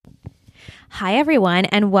Hi, everyone,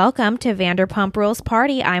 and welcome to Vanderpump Rules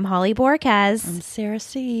Party. I'm Holly Borquez. I'm Sarah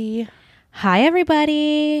C. Hi,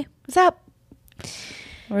 everybody. What's up?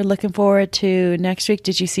 We're looking forward to next week.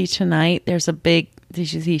 Did you see tonight? Did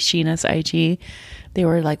you see Sheena's IG? They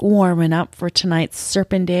were like warming up for tonight's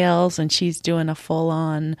Serpentales, and she's doing a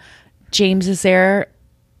full-on James is there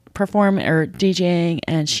performing or DJing,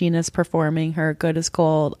 and Sheena's performing her Good as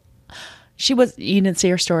Gold. You didn't see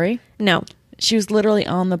her story? No. She was literally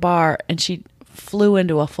on the bar, and she flew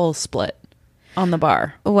into a full split on the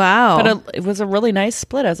bar. Wow. But it was a really nice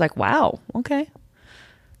split. I was like, wow, okay.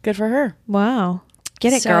 Good for her. Wow.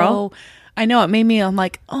 Get it, girl. I know, it made me, I'm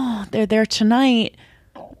like, oh, they're there tonight.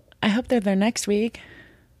 I hope they're there next week.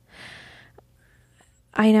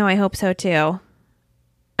 I know, I hope so, too.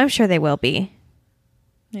 I'm sure they will be.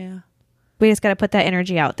 Yeah. We just got to put that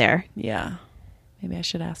energy out there. Yeah. Maybe I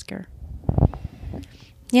should ask her.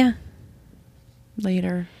 Yeah.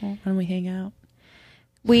 Later when we hang out.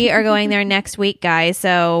 We are going there next week, guys.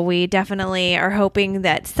 So we definitely are hoping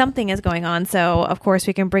that something is going on. So, of course,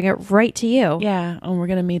 we can bring it right to you. Yeah. And we're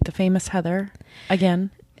going to meet the famous Heather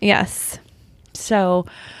again. Yes. So,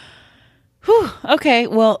 okay.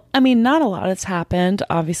 Well, I mean, not a lot has happened.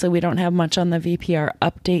 Obviously, we don't have much on the VPR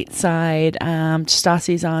update side.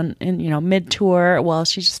 Stassi's in mid-tour. Well,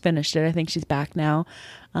 she just finished it. I think she's back now.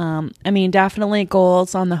 I mean, definitely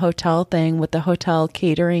goals on the hotel thing with the hotel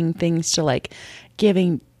catering things to like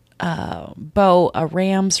giving Bo a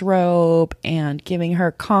Rams robe and giving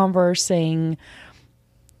her Conversing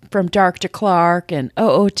from Dark to Clark and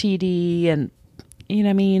OOTD and you know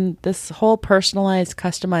what I mean? This whole personalized,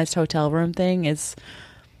 customized hotel room thing is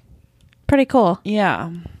pretty cool. Yeah.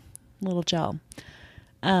 A little gel.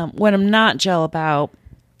 What I'm not gel about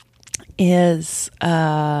is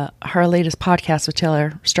her latest podcast with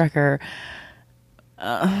Taylor Strecker.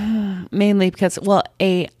 Mainly because, well,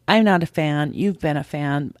 I'm not a fan. You've been a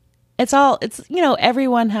fan. It's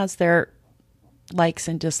everyone has their likes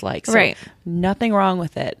and dislikes. So right. Nothing wrong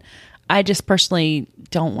with it. I just personally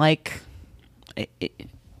don't like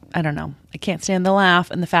I don't know. I can't stand the laugh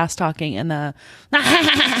and the fast talking and the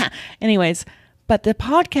anyways. But the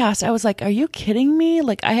podcast, I was like, are you kidding me?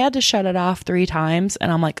 Like, I had to shut it off 3 times.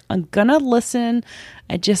 And I'm like, I'm going to listen.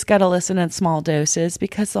 I just got to listen in small doses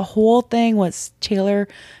because the whole thing was Taylor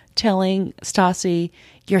telling Stassi,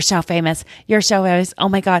 you're so famous. You're so famous. Oh,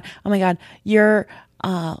 my God. Oh, my God. You're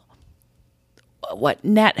what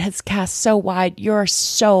net has cast so wide. You're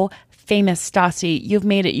so famous, Stassi. You've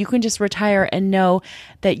made it. You can just retire and know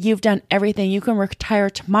that you've done everything. You can retire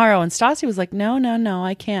tomorrow. And Stassi was like, no,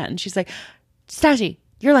 I can't. And she's like, Stassi,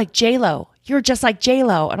 you're like J-Lo. You're just like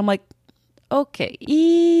J-Lo. And I'm like, okay,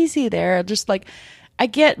 easy there. Just like, I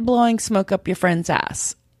get blowing smoke up your friend's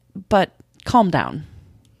ass, but calm down.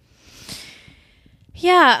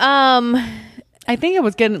 Yeah. I think it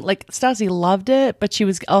was getting, like, Stassi loved it, but she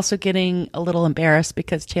was also getting a little embarrassed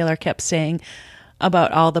because Taylor kept saying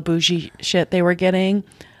about all the bougie shit they were getting.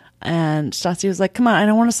 And Stassi was like, come on, I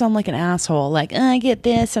don't want to sound like an asshole. Like, I get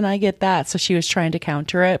this and I get that. So she was trying to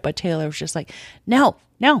counter it. But Taylor was just like, no,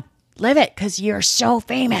 live it because you're so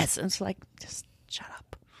famous. And it's like, just shut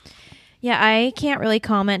up. Yeah, I can't really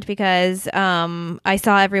comment because I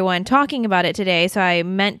saw everyone talking about it today. So I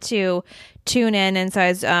meant to tune in. And so I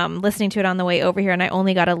was listening to it on the way over here. And I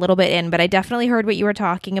only got a little bit in. But I definitely heard what you were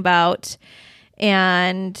talking about.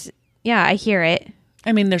 And yeah, I hear it.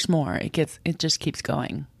 I mean, there's more. It just keeps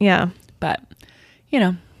going. Yeah. But,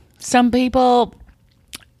 some people,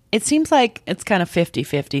 it seems like it's kind of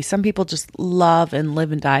 50-50. Some people just love and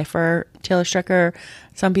live and die for Taylor Strecker.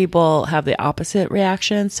 Some people have the opposite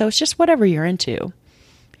reaction. So it's just whatever you're into.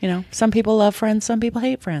 Some people love Friends. Some people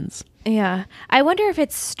hate Friends. Yeah. I wonder if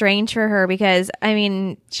it's strange for her because, I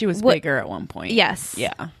mean. She was bigger at one point. Yes.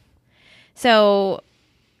 Yeah. So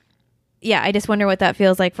yeah, I just wonder what that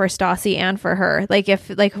feels like for Stassi and for her. Like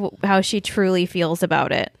how she truly feels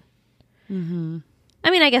about it. Mm-hmm.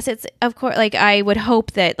 I mean, I guess it's, of course, like I would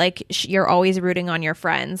hope that like you're always rooting on your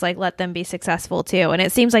friends, like let them be successful too. And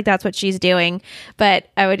it seems like that's what she's doing. But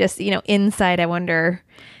I would just, inside, I wonder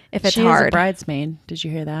if it's hard. She is a bridesmaid. Did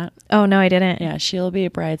you hear that? Oh, no, I didn't. Yeah, she'll be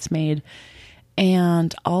a bridesmaid.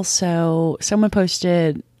 And also someone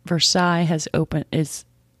posted Versailles has opened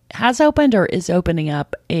or is opening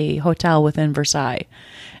up a hotel within Versailles.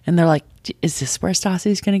 And they're like, is this where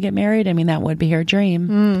Stassi's going to get married? I mean, that would be her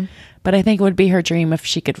dream. But I think it would be her dream if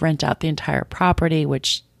she could rent out the entire property,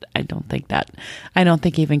 which I don't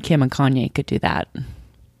think even Kim and Kanye could do that.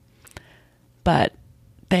 But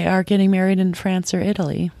they are getting married in France or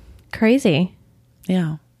Italy. Crazy.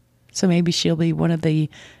 Yeah. So maybe she'll be one of the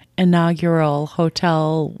inaugural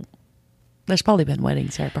hotel There's probably been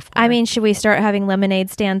weddings there before. I mean, should we start having lemonade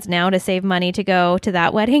stands now to save money to go to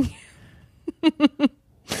that wedding?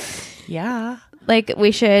 Yeah. Like,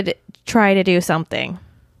 we should try to do something.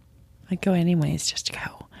 I'd go anyways just to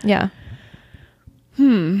go. Yeah.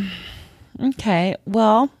 Okay.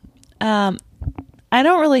 Well, I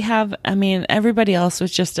don't really have, I mean, everybody else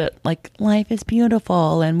was just like, life is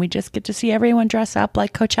beautiful. And we just get to see everyone dress up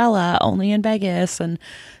like Coachella, only in Vegas. And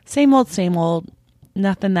same old,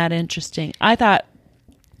 nothing that interesting. I thought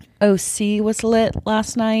OC was lit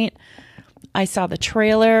last night. I saw the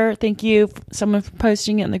trailer. Thank you. Someone for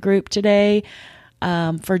posting it in the group today.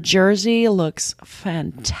 For Jersey, looks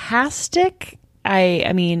fantastic.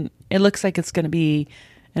 I mean, it looks like it's going to be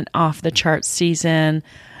an off the chart season.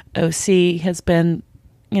 OC has been,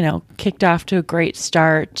 kicked off to a great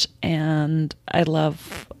start, and I don't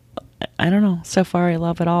know, so far I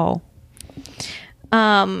love it all.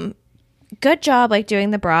 Good job, like,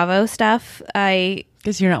 doing the Bravo stuff.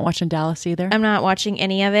 Because you're not watching Dallas either? I'm not watching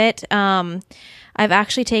any of it. I've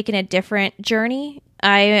actually taken a different journey.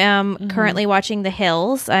 I am currently watching The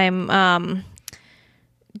Hills. I'm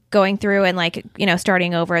going through and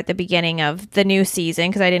starting over at the beginning of the new season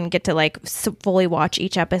because I didn't get to fully watch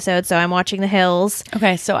each episode. So I'm watching The Hills.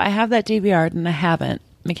 Okay, so I have that DVR and I haven't.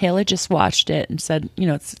 Michaela just watched it and said,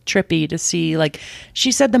 it's trippy to see.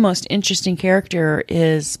 She said the most interesting character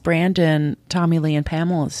is Brandon, Tommy Lee, and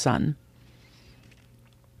Pamela's son.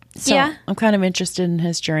 So yeah. I'm kind of interested in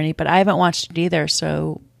his journey, but I haven't watched it either,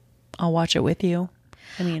 so I'll watch it with you.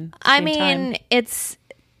 I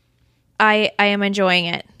am enjoying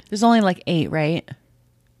it. There's only 8, right?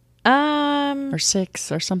 Or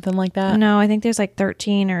 6 or something like that. No, I think there's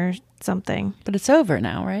 13 or something. But it's over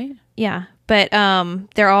now, right? Yeah. But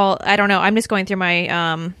they're all, I don't know. I'm just going through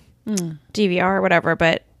my DVR or whatever,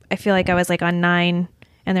 but I feel like I was on 9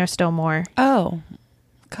 and there's still more. Oh,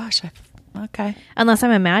 gosh. Okay. Unless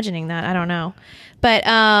I'm imagining that. I don't know. But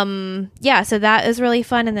yeah, so that is really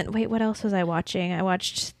fun. And then, wait, what else was I watching? I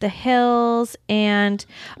watched The Hills and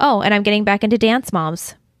I'm getting back into Dance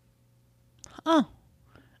Moms. Oh.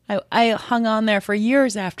 I hung on there for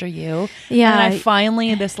years after you. Yeah. And I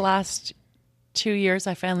finally, this last 2 years,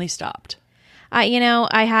 I finally stopped.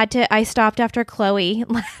 I stopped after Chloe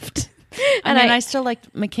left. And I still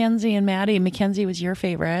liked Mackenzie and Maddie. Mackenzie was your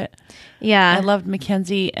favorite. Yeah. I loved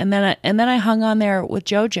Mackenzie. And then I hung on there with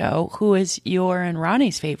JoJo, who is your and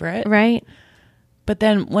Ronnie's favorite. Right. But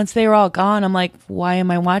then once they were all gone, I'm like, why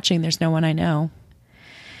am I watching? There's no one I know.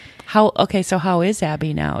 So how is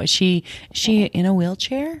Abby now? Is she in a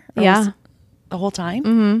wheelchair? Yeah. The whole time?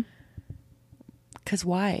 Mm-hmm. 'Cause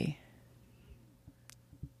why?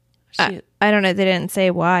 I don't know. They didn't say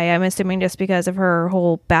why. I'm assuming just because of her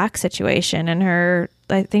whole back situation and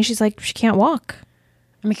I think she's she can't walk.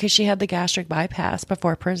 Because she had the gastric bypass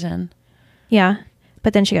before prison. Yeah.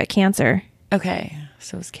 But then she got cancer. Okay.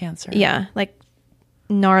 So it's cancer. Yeah.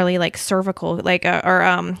 Gnarly, cervical,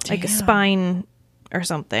 or spine or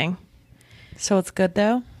something. So it's good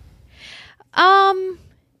though?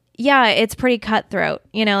 Yeah, it's pretty cutthroat,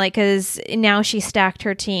 because now she stacked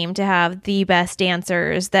her team to have the best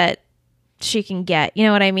dancers that she can get. You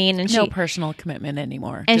know what I mean? And no personal commitment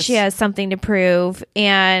anymore. And she has something to prove.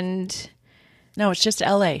 And no, it's just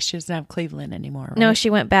LA. She doesn't have Cleveland anymore. Right? No,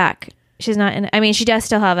 she went back. She's not in. I mean, she does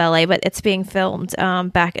still have LA, but it's being filmed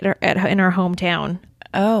back in her hometown.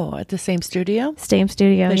 Oh, at the same studio? Same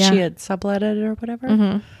studio. That yeah. she had subletted or whatever.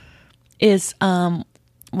 Mm-hmm. Is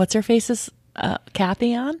what's her face's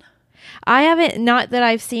Kathy on? I haven't, not that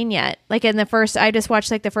I've seen yet. In the first, I just watched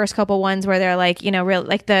the first couple ones where they're real,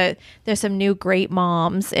 there's some new great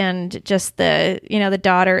moms and just the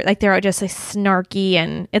daughter, they're just snarky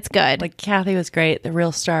and it's good. Kathy was great. The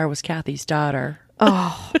real star was Kathy's daughter.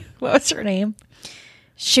 Oh, what was her name?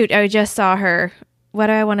 Shoot, I just saw her. What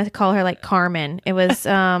do I want to call her? Carmen. It was,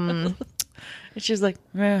 she's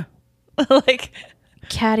yeah.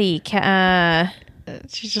 Catty,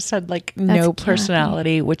 she just had no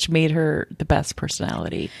personality, which made her the best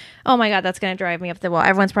personality. Oh my God, that's going to drive me up the wall.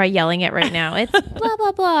 Everyone's probably yelling it right now. It's blah,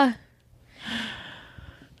 blah, blah.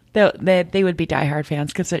 They would be diehard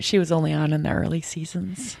fans because she was only on in the early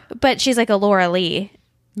seasons. But she's a Laura Lee.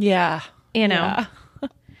 Yeah. Yeah.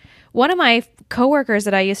 One of my coworkers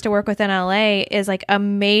that I used to work with in LA is a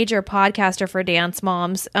major podcaster for Dance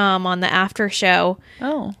Moms on the after show.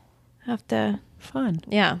 Oh. Have to. Fun.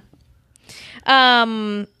 Yeah.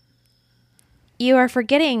 You are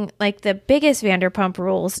forgetting the biggest Vanderpump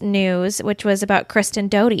Rules news, which was about Kristen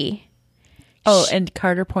Doty. Oh, and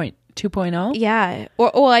Carter Point 2.0? Yeah.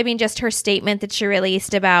 Or I mean, just her statement that she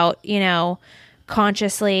released about,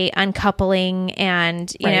 consciously uncoupling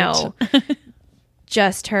and, right.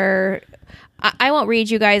 Just her. I won't read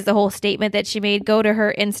you guys the whole statement that she made. Go to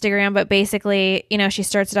her Instagram, but basically, she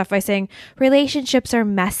starts it off by saying relationships are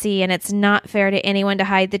messy and it's not fair to anyone to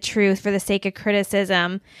hide the truth for the sake of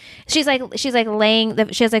criticism. She's like laying.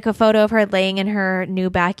 She has like a photo of her laying in her new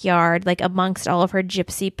backyard, like amongst all of her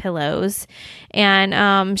gypsy pillows,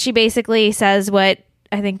 and she basically says what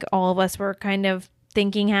I think all of us were kind of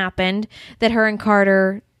thinking happened, that her and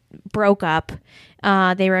Carter broke up.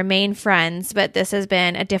 They remain friends, but this has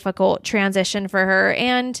been a difficult transition for her.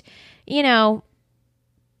 And,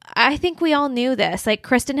 I think we all knew this. Like,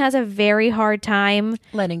 Kristen has a very hard time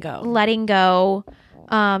letting go.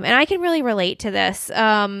 And I can really relate to this.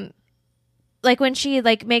 Like when she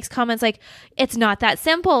makes comments like, it's not that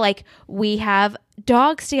simple. Like, we have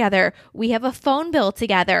dogs together. We have a phone bill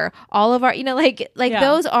together. All of our,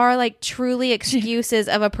 those are like truly excuses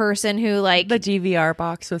of a person who like the DVR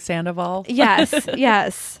box with Sandoval. Yes.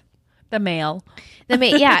 Yes. The mail.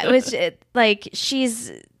 Yeah. It was like,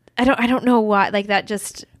 she's, I don't know why, like that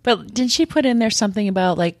just. But didn't she put in there something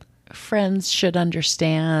about like friends should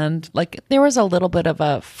understand? Like there was a little bit of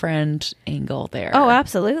a friend angle there. Oh,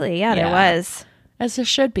 absolutely. Yeah, there was. As there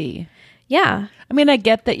should be. Yeah. I mean, I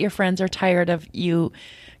get that your friends are tired of you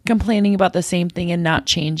complaining about the same thing and not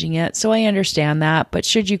changing it. So I understand that. But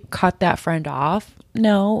should you cut that friend off?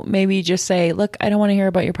 No. Maybe just say, look, I don't want to hear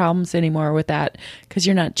about your problems anymore with that because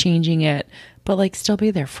you're not changing it. But like still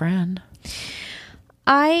be their friend.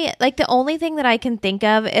 The only thing that I can think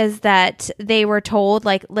of is that they were told,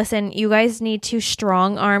 like, listen, you guys need to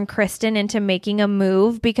strong arm Kristen into making a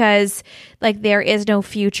move because, like, there is no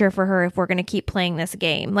future for her if we're going to keep playing this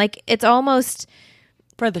game. Like, it's almost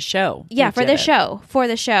for the show. Yeah, for the show.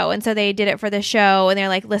 And so they did it for the show and they're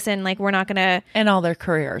like, listen, like, we're not going to. And all their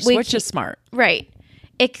careers, which is smart. Right.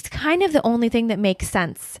 It's kind of the only thing that makes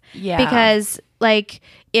sense. Yeah. Because, like,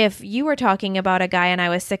 if you were talking about a guy and I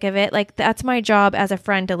was sick of it, like, that's my job as a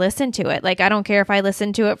friend to listen to it. Like, I don't care if I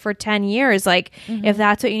listen to it for 10 years. Like, if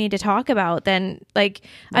that's what you need to talk about, then, like,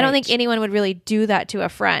 I don't think anyone would really do that to a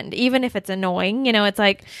friend, even if it's annoying. It's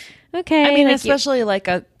like, okay. I mean, like especially like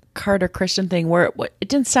a Carter Christian thing where it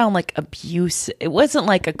didn't sound like abuse. It wasn't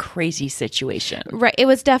like a crazy situation. Right. It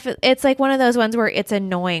was definitely, it's like one of those ones where it's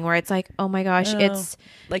annoying, where it's like, oh my gosh, it's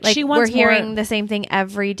like she wants we're hearing the same thing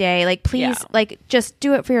every day. Like, please, like, just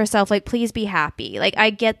do it for yourself. Like, please be happy. Like, I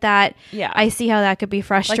get that. Yeah. I see how that could be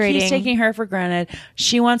frustrating. Like, he's taking her for granted.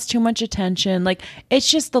 She wants too much attention. Like,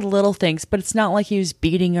 it's just the little things, but it's not like he was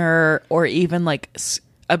beating her or even like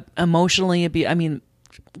emotionally I mean,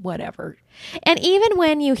 whatever. And even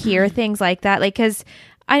when you hear things like that, like, because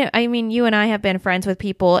I mean, you and I have been friends with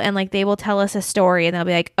people and like they will tell us a story and they'll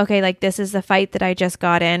be like, okay, like this is the fight that I just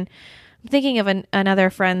got in. I'm thinking of another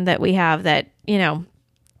friend that we have that,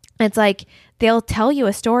 it's like they'll tell you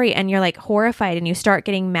a story and you're like horrified and you start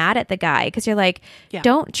getting mad at the guy because you're like,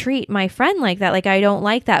 don't treat my friend like that. Like, I don't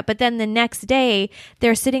like that. But then the next day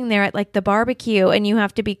they're sitting there at like the barbecue and you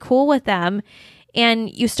have to be cool with them.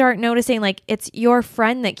 And you start noticing like it's your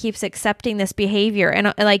friend that keeps accepting this behavior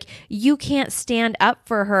and like you can't stand up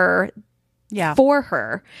for her for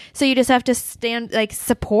her. So you just have to stand like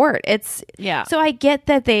support. So I get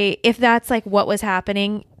that if that's like what was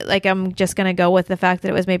happening, like I'm just going to go with the fact that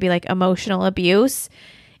it was maybe like emotional abuse.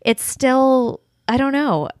 It's still, I don't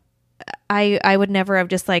know. I would never have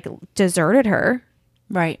just like deserted her.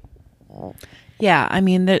 Right. Yeah, I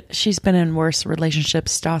mean that she's been in worse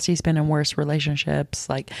relationships. Stassi's been in worse relationships.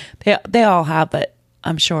 Like they all have it,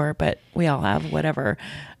 I'm sure, but we all have whatever.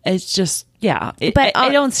 It's just but I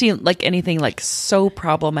don't see like anything like so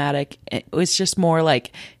problematic. It was just more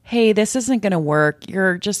like, hey, this isn't going to work.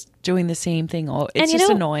 You're just doing the same thing. It's just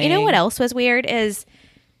annoying. You know what else was weird is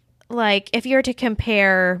like if you were to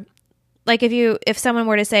compare. Like if someone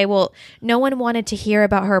were to say, well, no one wanted to hear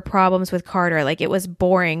about her problems with Carter. Like it was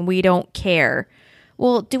boring. We don't care.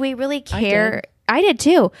 Well, do we really care? I did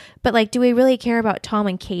too. But like, do we really care about Tom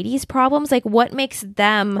and Katie's problems? Like what makes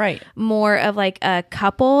them more of like a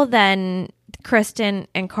couple than Kristen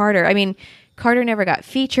and Carter? I mean, Carter never got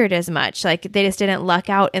featured as much. Like they just didn't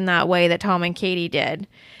luck out in that way that Tom and Katie did.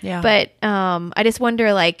 Yeah. But I just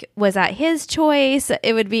wonder, like, was that his choice?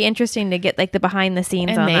 It would be interesting to get like the behind the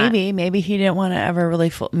scenes on that. Maybe he didn't want to ever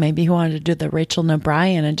really. Maybe he wanted to do the Rachel and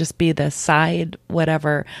O'Brien and just be the side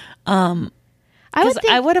whatever.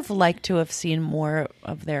 I would have liked to have seen more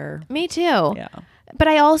of their. Me too. Yeah. But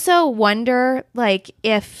I also wonder, like,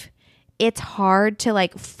 if it's hard to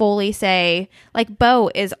like fully say, like,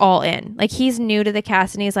 Beau is all in. Like he's new to the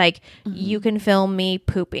cast and he's like, you can film me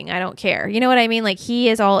pooping. I don't care. You know what I mean? Like he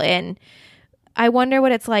is all in. I wonder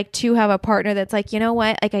what it's like to have a partner that's like, you know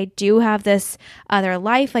what, like I do have this other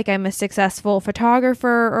life, like I'm a successful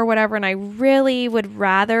photographer or whatever, and I really would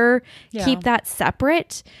rather keep that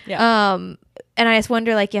separate. And I just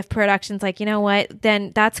wonder, like, if production's like, you know what,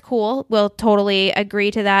 then that's cool, we'll totally agree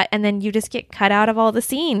to that, and then you just get cut out of all the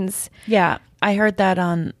scenes. Yeah, I heard that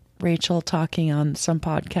on Rachel talking on some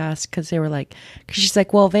podcast, because they were like, cause she's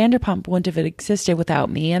like, well, Vanderpump wouldn't have existed without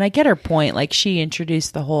me, and I get her point. Like, she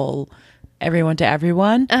introduced the whole everyone to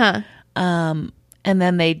everyone. And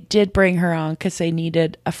then they did bring her on because they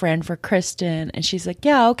needed a friend for Kristen, and she's like,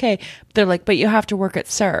 yeah, okay. They're like, but you have to work at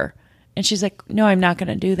SUR, and she's like, no, I'm not going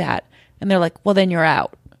to do that. And they're like, well, then you're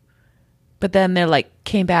out. But then they're like,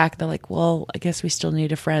 came back. They're like, well, I guess we still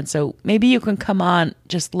need a friend. So maybe you can come on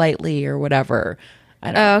just lightly or whatever.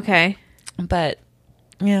 I don't know. Okay. But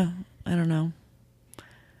yeah, I don't know.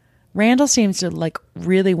 Randall seems to like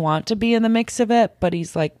really want to be in the mix of it, but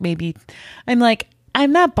he's like, maybe I'm like,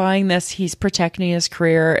 I'm not buying this. He's protecting his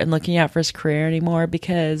career and looking out for his career anymore,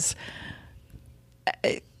 because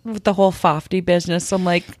with the whole Fofty business, I'm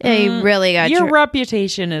like, you really got your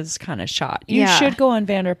reputation is kind of shot. You should go on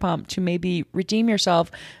Vanderpump to maybe redeem yourself,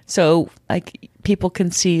 so like people can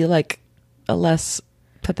see like a less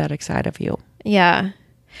pathetic side of you. Yeah.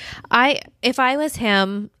 If I was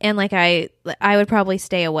him, and like I would probably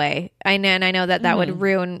stay away. I know that would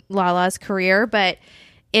ruin Lala's career, but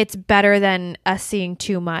it's better than us seeing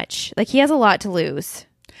too much. Like, he has a lot to lose.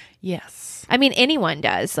 Yes. I mean, anyone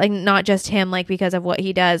does, like, not just him, like, because of what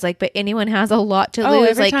he does, like, but anyone has a lot to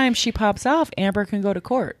lose. Every like, time she pops off, Amber can go to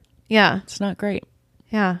court. Yeah. It's not great.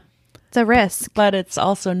 Yeah. It's a risk. But it's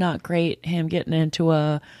also not great him getting into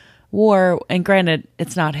a war. And granted,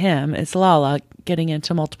 it's not him. It's Lala getting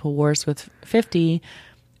into multiple wars with 50,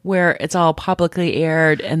 where it's all publicly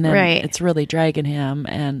aired, and then it's really dragging him.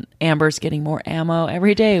 And Amber's getting more ammo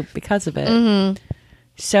every day because of it. Mm-hmm.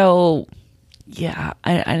 So, yeah,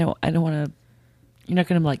 I don't want to. You're not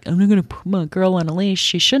going to be like, I'm not going to put my girl on a leash.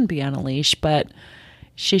 She shouldn't be on a leash, but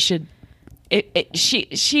she should.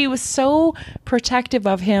 She was so protective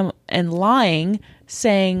of him and lying,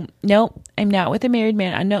 saying, nope, I'm not with a married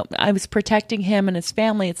man. I know I was protecting him and his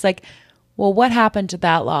family. It's like, well, what happened to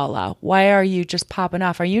that, Lala? Why are you just popping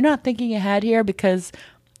off? Are you not thinking ahead here? Because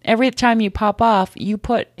every time you pop off, you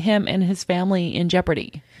put him and his family in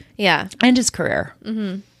jeopardy. Yeah. And his career.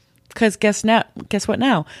 Because guess what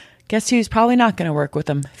now? Guess who's probably not going to work with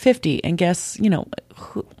him? 50. And guess,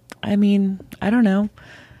 I mean, I don't know.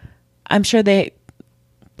 I'm sure they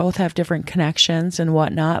both have different connections and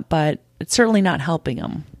whatnot, but it's certainly not helping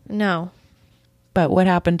them. No. But what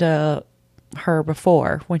happened to her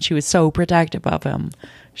before, when she was so protective of him?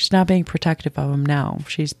 She's not being protective of him now.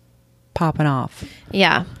 She's popping off.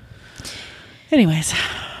 Yeah. Anyways.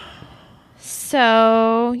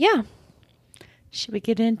 So, yeah. Should we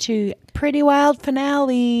get into Pretty Wild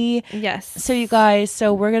finale? Yes. So you guys,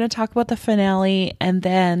 we're going to talk about the finale, and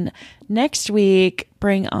then next week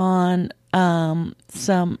bring on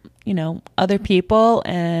some, other people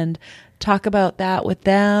and talk about that with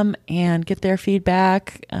them and get their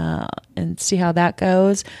feedback and see how that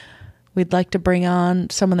goes. We'd like to bring on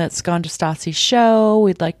someone that's gone to Stassi's show.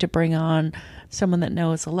 We'd like to bring on someone that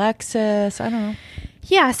knows Alexis. I don't know.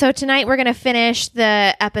 Yeah, so tonight we're going to finish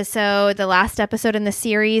the last episode in the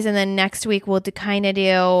series, and then next week we'll kind of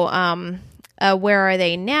do Where Are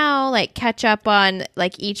They Now, like catch up on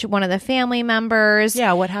like each one of the family members.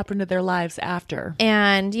 Yeah, what happened to their lives after.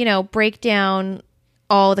 And, break down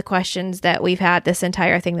all the questions that we've had this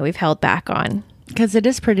entire thing that we've held back on. Because it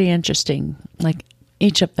is pretty interesting. Like,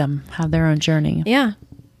 each of them have their own journey. Yeah.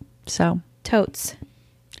 So. Totes.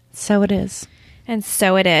 So it is. And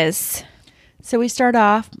so it is. So we start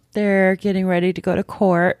off, they're getting ready to go to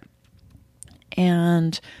court,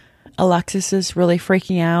 and Alexis is really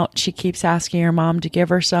freaking out. She keeps asking her mom to give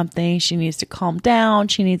her something. She needs to calm down.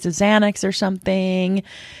 She needs a Xanax or something.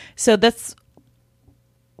 So it's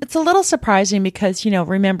a little surprising because,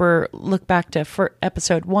 remember, look back to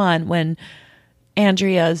episode 1 when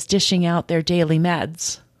Andrea is dishing out their daily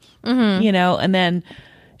meds, and then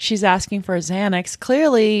she's asking for a Xanax.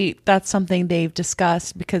 Clearly, that's something they've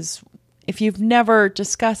discussed, because if you've never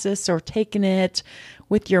discussed this or taken it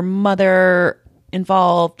with your mother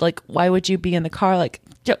involved, like, why would you be in the car? Like,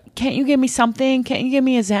 can't you give me something? Can't you give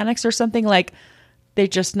me a Xanax or something? Like, they're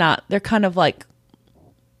kind of like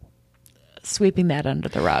sweeping that under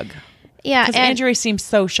the rug. Yeah. Because Andrea seems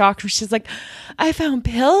so shocked. She's like, I found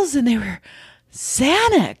pills and they were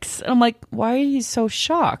Xanax. And I'm like, why are you so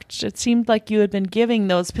shocked? It seemed like you had been giving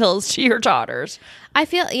those pills to your daughters. I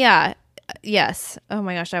feel, yeah. Yes. Oh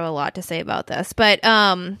my gosh, I have a lot to say about this. But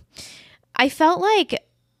I felt like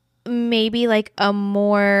maybe like a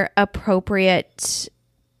more appropriate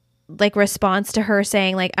like response to her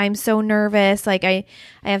saying like, I'm so nervous, like I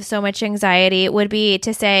have so much anxiety, would be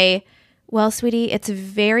to say, well, sweetie, it's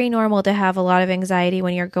very normal to have a lot of anxiety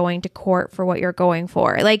when you're going to court for what you're going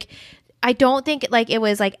for. Like, I don't think like it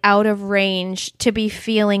was like out of range to be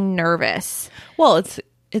feeling nervous. Well,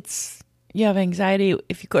 it's you have anxiety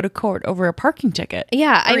if you go to court over a parking ticket.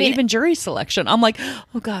 Yeah, I mean, even jury selection. I'm like,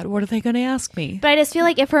 oh God, what are they going to ask me? But I just feel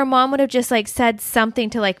like if her mom would have just like said something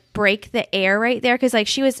to like break the air right there, because like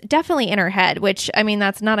she was definitely in her head, which I mean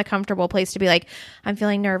that's not a comfortable place to be like, I'm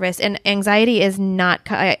feeling nervous, and anxiety is not.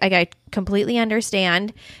 I completely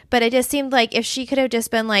understand, but it just seemed like if she could have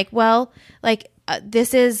just been like, well, like.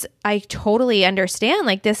 This is, I totally understand.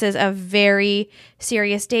 Like, this is a very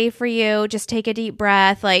serious day for you. Just take a deep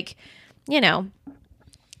breath. Like, you know,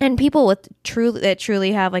 and people that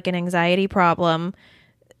truly have like an anxiety problem,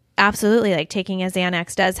 absolutely, like taking a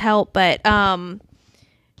Xanax does help. But,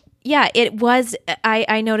 yeah, it was,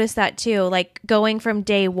 I noticed that too. Like going from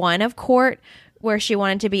day one of court where she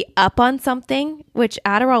wanted to be up on something, which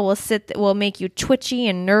Adderall will make you twitchy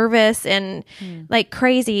and nervous and like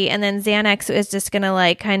crazy. And then Xanax is just going to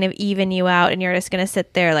like kind of even you out and you're just going to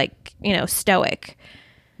sit there like, you know, stoic.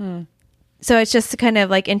 So it's just kind of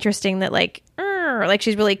like interesting that like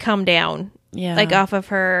she's really come down like off of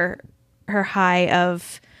her high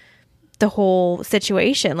of the whole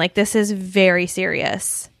situation. Like this is very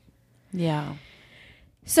serious. Yeah.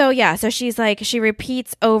 So she's like, she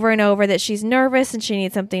repeats over and over that she's nervous and she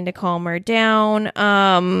needs something to calm her down.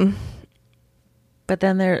 But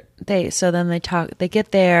then they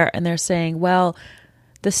get there and they're saying, well,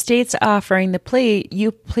 the state's offering the plea,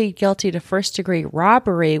 you plead guilty to first-degree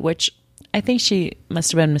robbery, which I think she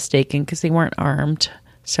must have been mistaken because they weren't armed.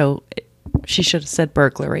 So she should have said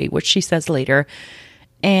burglary, which she says later.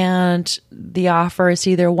 And the offer is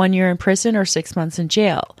either 1 year in prison or 6 months in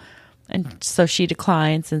jail. And so she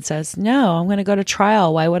declines and says, no, I'm going to go to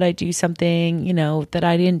trial. Why would I do something, you know, that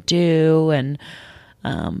I didn't do? And,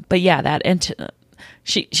 but yeah,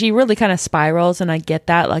 she really kind of spirals, and I get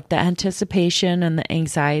that. Like the anticipation and the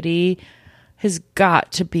anxiety has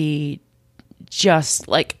got to be just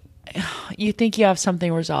like, you think you have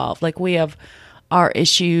something resolved. Like we have our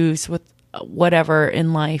issues with whatever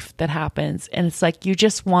in life that happens. And it's like, you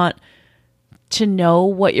just want to know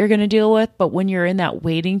what you're going to deal with. But when you're in that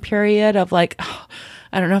waiting period of like, oh,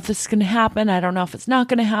 I don't know if this is going to happen, I don't know if it's not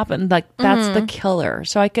going to happen, like that's the killer.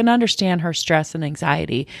 So I can understand her stress and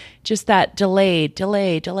anxiety, just that delay,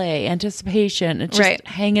 anticipation. It's just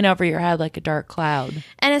hanging over your head like a dark cloud.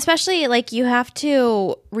 And especially like you have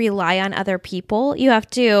to rely on other people. You have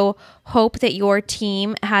to hope that your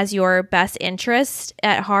team has your best interest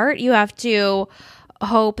at heart. You have to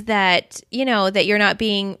hope that, you know, that you're not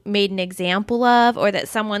being made an example of, or that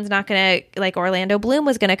someone's not going to, like Orlando Bloom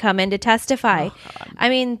was going to come in to testify. I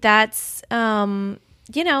mean, that's,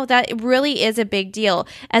 you know, that really is a big deal.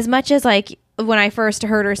 As much as like when I first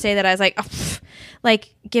heard her say that, I was like, oh,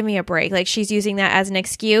 like, give me a break. Like she's using that as an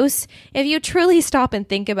excuse. If you truly stop and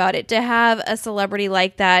think about it, to have a celebrity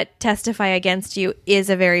like that testify against you is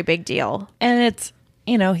a very big deal. And it's,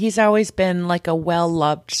 you know, he's always been like a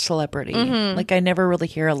well-loved celebrity. Like I never really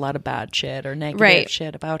hear a lot of bad shit or negative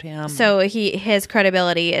shit about him. So his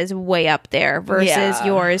credibility is way up there versus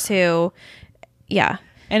yours, who,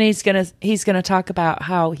 And he's gonna talk about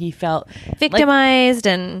how he felt victimized,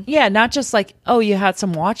 and not just like, oh, you had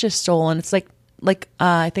some watches stolen. It's like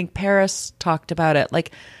I think Paris talked about it.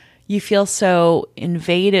 Like you feel so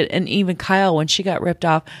invaded, and even Kyle, when she got ripped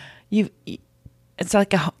off, it's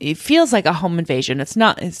like it feels like a home invasion.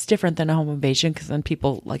 It's different than a home invasion because then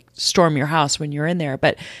people like storm your house when you're in there.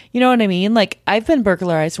 But you know what I mean? Like I've been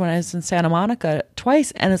burglarized when I was in Santa Monica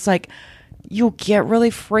twice, and it's like you get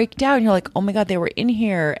really freaked out and you're like, oh my God, they were in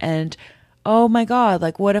here, and oh my God,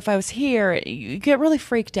 like what if I was here? You get really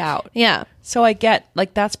freaked out. Yeah. So I get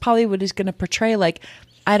like that's probably what he's going to portray. Like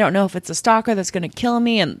I don't know if it's a stalker that's going to kill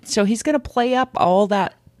me, and so he's going to play up all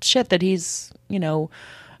that shit that he's, you know,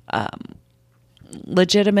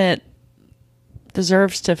 legitimate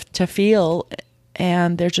deserves to feel,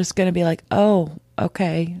 and they're just going to be like, oh,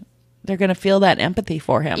 okay, they're going to feel that empathy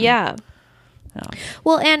for him. Yeah.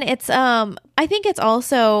 Well, and it's I think it's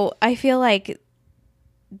also, I feel like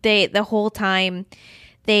the whole time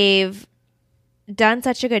they've done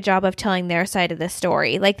such a good job of telling their side of the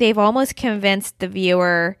story. Like they've almost convinced the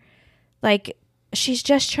viewer, like she's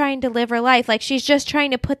just trying to live her life. Like she's just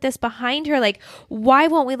trying to put this behind her. Like, why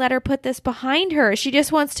won't we let her put this behind her? She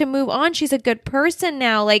just wants to move on. She's a good person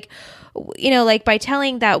now. Like, you know, like by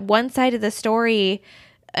telling that one side of the story,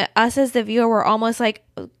 us as the viewer were almost like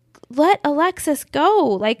let Alexis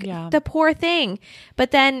go. Like, Yeah. the poor thing.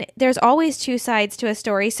 But then there's always two sides to a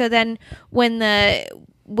story. So then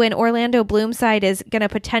when Orlando Bloom's side is going to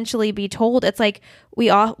potentially be told, it's like we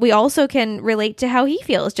also can relate to how he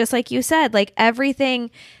feels, just like you said. Like, everything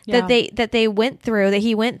Yeah. that he went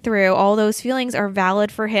through, all those feelings are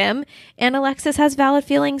valid for him, and Alexis has valid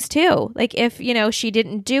feelings too. Like, if she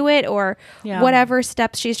didn't do it, or Yeah. whatever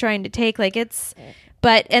steps she's trying to take, like, it's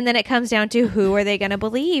and then it comes down to who are they going to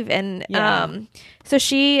believe, and so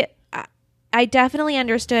I definitely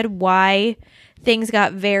understood why things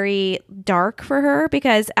got very dark for her,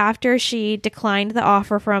 because after she declined the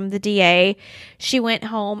offer from the DA, she went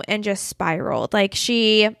home and just spiraled. Like,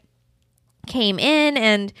 she came in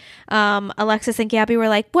and Alexis and Gabby were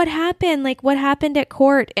like, what happened? Like, what happened at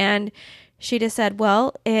court? And she just said,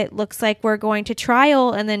 well, it looks like we're going to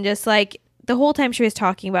trial. And then just like the whole time she was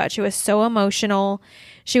talking about it, she was so emotional.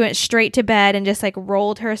 She went straight to bed and just like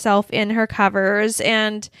rolled herself in her covers.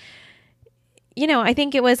 And I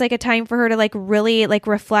think it was like a time for her to like really like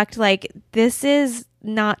reflect, like, this is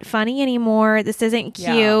not funny anymore. This isn't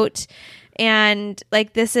cute. And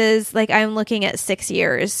like, this is like, I'm looking at 6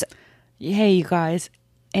 years. Hey, you guys,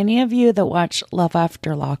 any of you that watch Love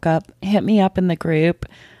After Lockup, hit me up in the group.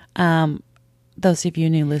 Those of you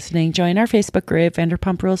new listening, join our Facebook group,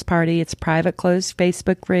 Vanderpump Rules Party. It's a private, closed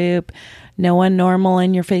Facebook group. No one normal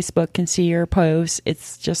in your Facebook can see your posts.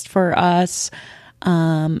 It's just for us.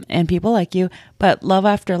 And people like you. But Love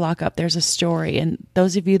After Lockup, there's a story. And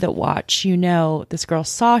those of you that watch, this girl,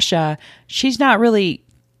 Sasha, she's not really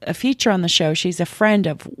a feature on the show. She's a friend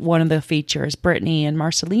of one of the features, Brittany and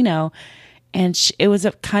Marcelino. And it was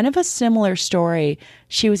a kind of a similar story.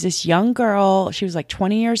 She was this young girl. She was like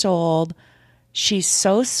 20 years old. She's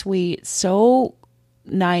so sweet, so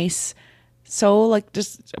nice, so like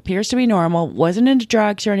just appears to be normal, wasn't into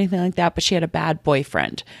drugs or anything like that, but she had a bad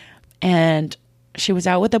boyfriend. And she was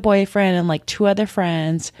out with a boyfriend and like two other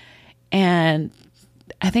friends. And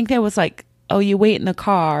I think there was like, oh, you wait in the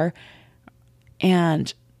car.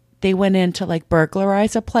 And they went in to like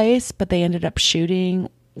burglarize a place, but they ended up shooting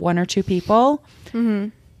one or two people. Mm-hmm.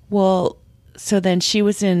 Well, so then she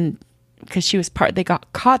was in, because she was they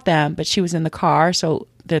caught them, but she was in the car. So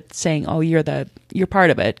they're saying, oh, you're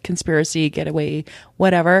part of it. Conspiracy, getaway,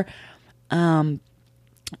 whatever. And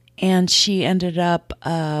she ended up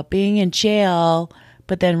being in jail,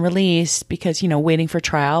 but then released because, waiting for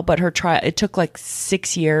trial. But her trial, it took like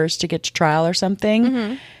 6 years to get to trial or something.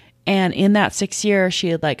 Mm-hmm. And in that 6 years, she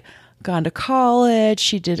had like gone to college.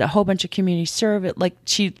 She did a whole bunch of community service. Like,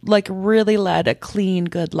 she like really led a clean,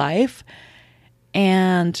 good life.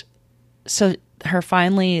 And so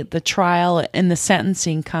the trial and the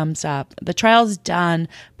sentencing comes up. The trial's done,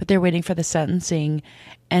 but they're waiting for the sentencing.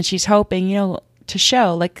 And she's hoping, to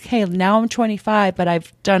show like, hey, now I'm 25, but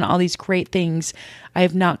I've done all these great things. I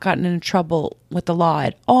have not gotten into trouble with the law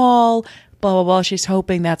at all, blah, blah, blah. She's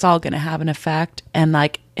hoping that's all going to have an effect. And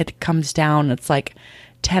like, it comes down, it's like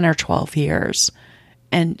 10 or 12 years.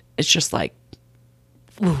 And it's just like,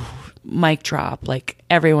 ooh, mic drop. Like,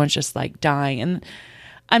 everyone's just like dying. And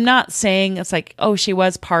I'm not saying it's like, oh, she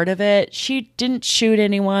was part of it. She didn't shoot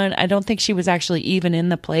anyone. I don't think she was actually even in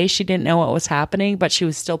the place. She didn't know what was happening, but she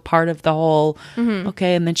was still part of the whole,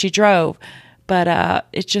 okay, and then she drove. But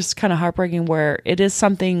it's just kind of heartbreaking where it is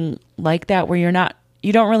something like that where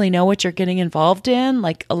you don't really know what you're getting involved in.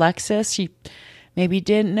 Like Alexis, she maybe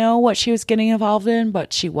didn't know what she was getting involved in,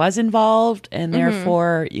 but she was involved, and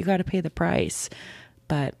therefore you got to pay the price.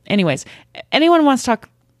 But anyways, anyone wants to talk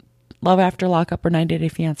Love After Lockup or 90 Day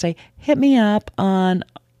Fiancé, hit me up on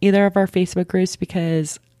either of our Facebook groups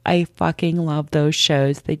because I fucking love those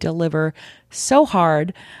shows. They deliver so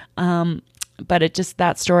hard. But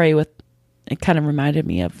that story it kind of reminded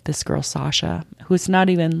me of this girl, Sasha, who's not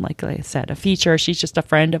even, like I said, a feature. She's just a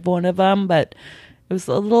friend of one of them. But it was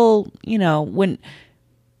a little, when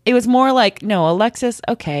it was more like, no, Alexis,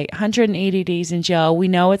 okay, 180 days in jail. We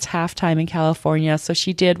know it's halftime in California. So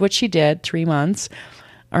she did what she did, 3 months.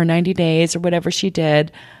 Or 90 days or whatever she did.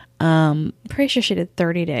 Pretty sure she did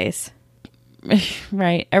 30 days.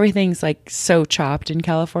 Right. Everything's like so chopped in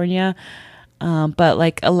California. But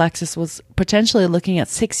like Alexis was potentially looking at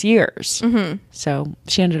 6 years. Mm-hmm. So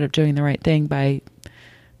she ended up doing the right thing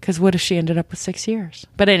because what if she ended up with 6 years?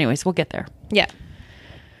 But anyways, we'll get there. Yeah.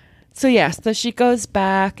 So so she goes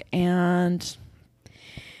back and...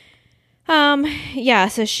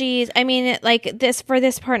 so she's, like this, for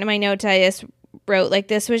this part of my notes, I just wrote like,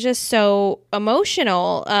 this was just so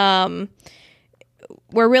emotional.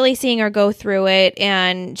 We're really seeing her go through it,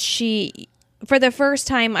 and she, for the first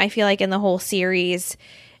time, I feel like in the whole series,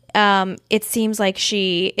 it seems like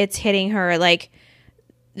it's hitting her like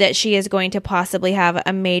that she is going to possibly have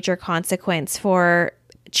a major consequence for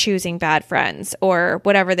choosing bad friends or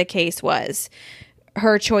whatever the case was.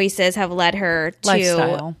 Her choices have led her to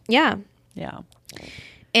lifestyle. Yeah.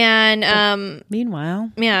 And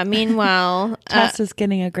Meanwhile, Tess is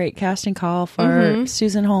getting a great casting call for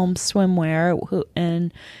Susan Holmes swimwear,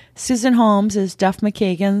 and Susan Holmes is Duff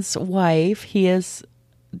McKagan's wife. He is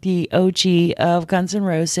the OG of Guns N'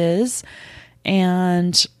 Roses,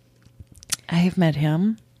 and I have met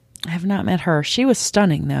him. I have not met her. She was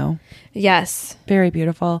stunning, though. Yes. Very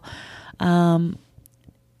beautiful.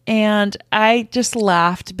 And I just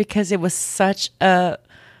laughed because it was such a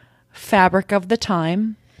fabric of the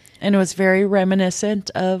time, and it was very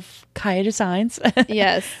reminiscent of Kaya Designs.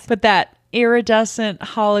 Yes. But that iridescent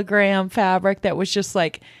hologram fabric that was just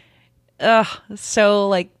like, so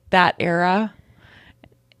like that era.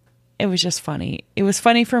 It was just funny. It was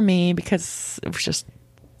funny for me because it was just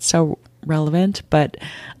so relevant. But,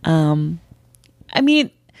 I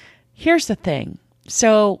mean, here's the thing.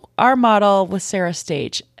 So our model was Sarah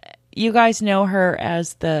Stage. You guys know her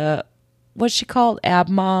as what's she called? Ab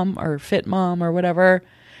mom or fit mom or whatever.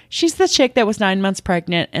 She's the chick that was 9 months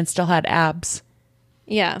pregnant and still had abs.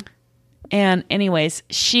 Yeah. And anyways,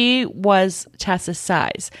 she was Tessa's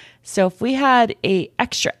size. So if we had a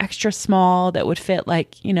extra small that would fit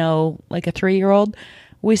like, you know, like a 3-year-old,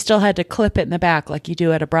 we still had to clip it in the back like you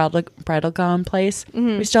do at a bridal gown place.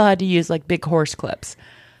 Mm-hmm. We still had to use like big horse clips.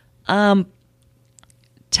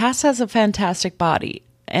 Tess has a fantastic body.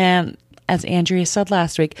 And as Andrea said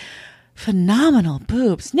last week, phenomenal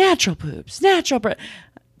boobs, natural boobs,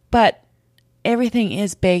 but everything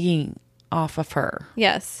is begging off of her.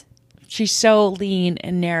 Yes. She's so lean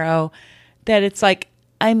and narrow that it's like,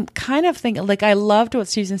 I'm kind of thinking, like, I loved what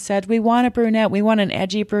Susan said. We want a brunette. We want an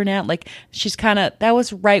edgy brunette. Like, she's kind of, that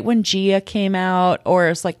was right when Gia came out, or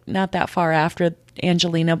it's like not that far after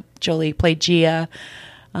Angelina Jolie played Gia.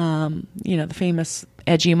 You know, the famous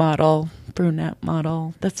edgy model, brunette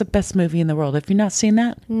model. That's the best movie in the world. Have you not seen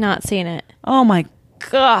that? Not seen it. Oh my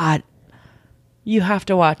God. You have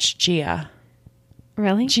to watch Gia.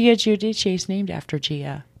 Really? Gia Giudice is named after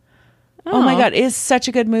Gia. Oh my God. It is such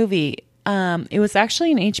a good movie. It was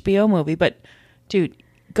actually an HBO movie, but dude,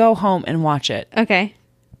 go home and watch it. Okay.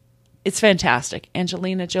 It's fantastic.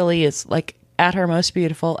 Angelina Jolie is like at her most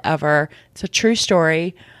beautiful ever. It's a true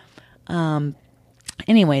story.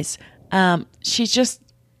 Anyways, she's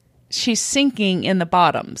sinking in the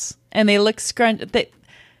bottoms and they look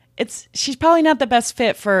she's probably not the best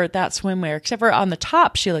fit for that swimwear, except for on the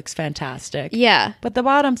top, she looks fantastic. Yeah. But the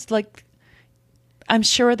bottoms, like, I'm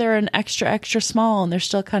sure they're an extra small and they're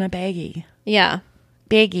still kind of baggy. Yeah.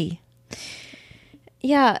 Baggy.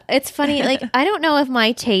 Yeah. It's funny. Like, I don't know if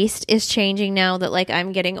my taste is changing now that like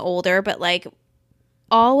I'm getting older, but like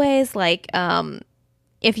always like,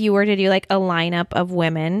 if you were to do like a lineup of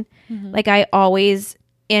women, like I always,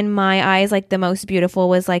 in my eyes, like the most beautiful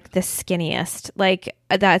was like the skinniest. Like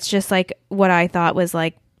that's just like what I thought was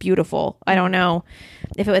like beautiful. I don't know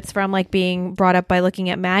if it's from like being brought up by looking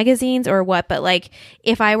at magazines or what, but like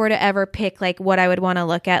if I were to ever pick like what I would want to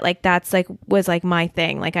look at, like that's like was like my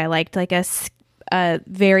thing. Like I liked like a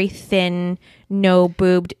very thin, no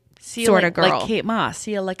boobed sort of girl, like Kate Moss.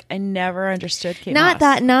 See, like I never understood Kate not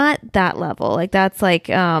Moss. Not that level. Like that's like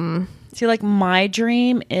see, like my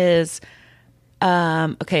dream is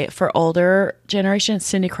okay, for older generation,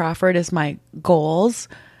 Cindy Crawford is my goals.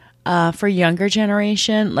 For younger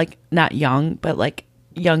generation, like not young, but like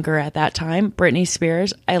younger at that time, Britney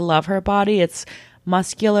Spears. I love her body. It's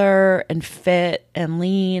muscular and fit and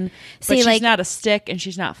lean. See, but she's like, not a stick and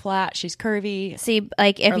she's not flat. She's curvy. See,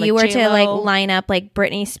 like if like you were J-Lo. to like line up like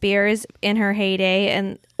Britney Spears in her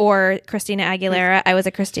heyday or Christina Aguilera, I was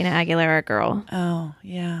a Christina Aguilera girl. Oh,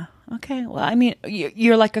 yeah. Okay. Well, I mean,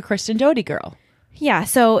 you're like a Kristen Doty girl. Yeah.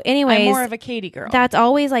 So anyways, I'm more of a Katie girl. That's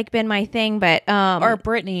always like been my thing, but or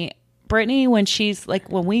Britney, when she's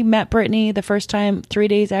like, when we met Britney the first time, 3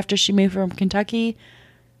 days after she moved from Kentucky,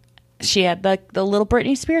 she had the little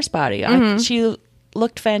Britney Spears body. She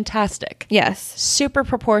looked fantastic. Yes. Super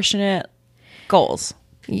proportionate goals.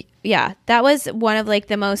 Yeah. That was one of like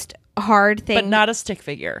the most hard things. But not a stick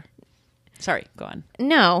figure. Sorry, go on.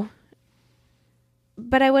 No.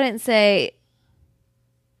 But I wouldn't say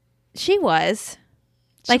she was.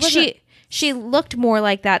 Like she looked more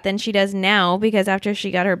like that than she does now, because after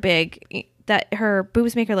she got her big, that her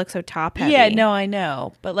boobs make her look so top heavy. Yeah, no, I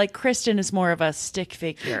know. But like Kristen is more of a stick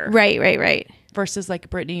figure. Right. Versus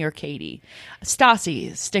like Britney or Katie.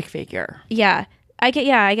 Stassi, stick figure. Yeah. I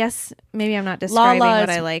guess maybe I'm not describing what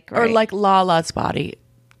I like. Right? Or like Lala's body.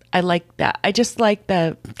 I like that. I just like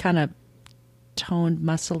the kind of toned,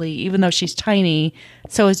 muscly, even though she's tiny.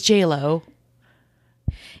 So is J-Lo.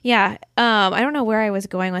 Yeah. I don't know where I was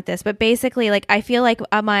going with this, but basically, like, I feel like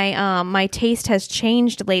my taste has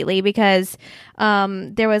changed lately because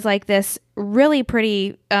there was like this really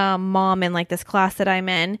pretty mom in like this class that I'm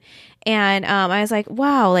in, and I was like,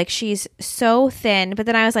 wow, like she's so thin. But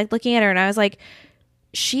then I was like looking at her and I was like,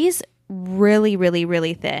 she's really, really,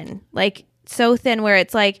 really thin, like so thin where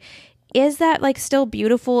it's like, is that like still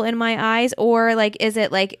beautiful in my eyes, or like is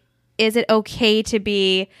it okay to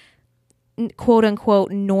be quote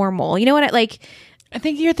unquote normal? You know what I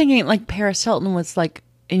think you're thinking like Paris Hilton was like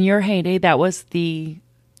in your heyday. That was the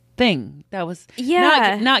thing. That was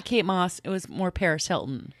not Kate Moss. It was more Paris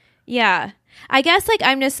Hilton. Yeah. I guess like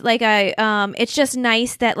I'm just like it's just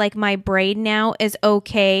nice that like my braid now is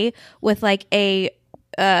okay with like a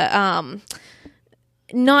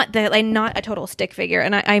not a total stick figure.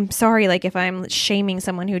 And I'm sorry, like if I'm shaming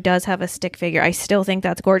someone who does have a stick figure, I still think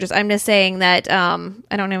that's gorgeous. I'm just saying that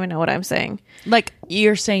I don't even know what I'm saying. Like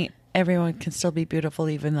you're saying everyone can still be beautiful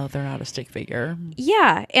even though they're not a stick figure.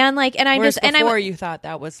 Yeah. And like, and I'm Whereas just, before you thought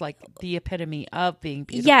that was like the epitome of being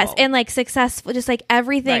beautiful. Yes. And like successful, just like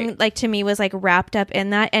everything Right. like to me was like wrapped up in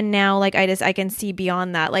that. And now like I can see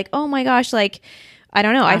beyond that. Like, oh my gosh, like, I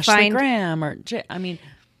don't know. Ashley I find Graham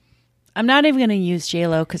I'm not even going to use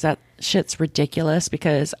J-Lo because that shit's ridiculous,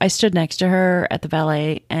 because I stood next to her at the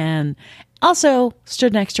ballet and also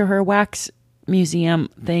stood next to her wax museum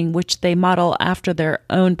thing, which they model after their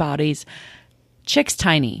own bodies. Chick's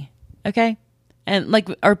tiny. Okay. And like,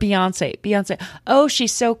 or Beyonce. Oh,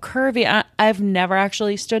 she's so curvy. I've never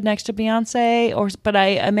actually stood next to Beyonce, but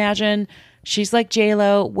I imagine she's like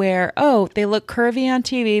J-Lo where, oh, they look curvy on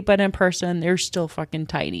TV, but in person, they're still fucking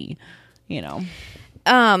tiny, you know?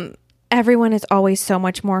 everyone is always so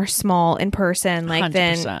much more small in person. Like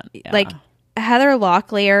than yeah. like Heather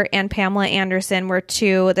Locklear and Pamela Anderson were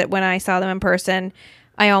two that when I saw them in person,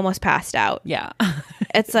 I almost passed out. Yeah.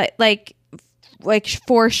 It's like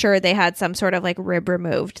for sure they had some sort of like rib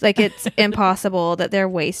removed. Like it's impossible that their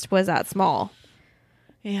waist was that small.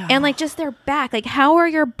 Yeah. And like just their back. Like how are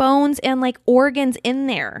your bones and like organs in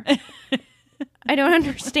there? I don't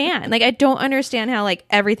understand. Like I don't understand how like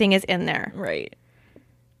everything is in there. Right.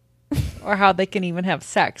 Or how they can even have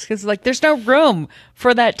sex, because like there's no room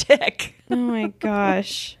for that dick. Oh my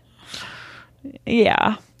gosh.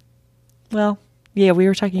 Yeah. Well, yeah, we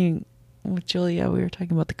were talking with Julia. We were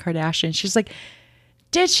talking about the Kardashians. She's like,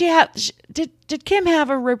 did Kim have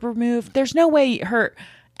a rib removed? There's no way her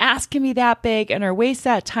ass can be that big and her waist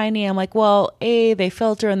that tiny. I'm like, well, A, they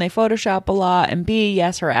filter and they Photoshop a lot, and B,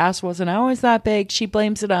 yes, her ass wasn't always that big. She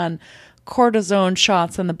blames it on cortisone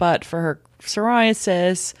shots in the butt for her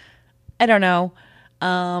psoriasis. I don't know.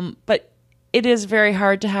 But it is very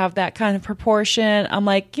hard to have that kind of proportion. I'm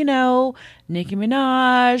like, Nicki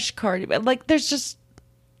Minaj, Cardi, like there's just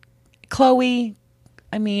Khloe.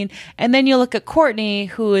 I mean, and then you look at Kourtney,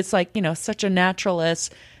 who is like, such a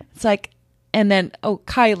naturalist. It's like, and then,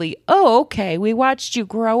 Kylie, okay, we watched you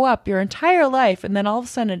grow up your entire life. And then all of a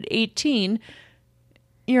sudden at 18,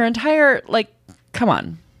 your entire, like, come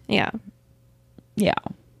on. Yeah. Yeah.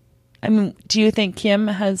 I mean, do you think Kim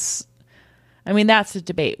has... I mean, that's the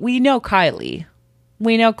debate. We know Kylie.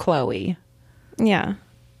 We know Khloe. Yeah.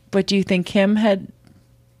 But do you think Kim had...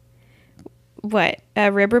 What?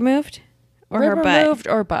 A rib removed? Or rib her butt? Removed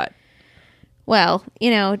or butt? Well,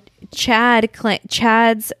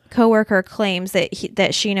 Chad's coworker claims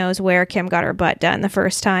that she knows where Kim got her butt done the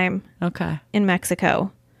first time. Okay. In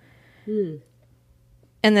Mexico. And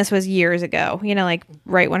this was years ago. Like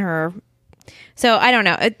right when her... So I don't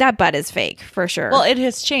know. That butt is fake for sure. Well, it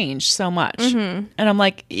has changed so much. Mm-hmm. And I'm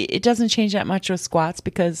like, it doesn't change that much with squats,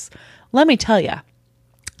 because let me tell you,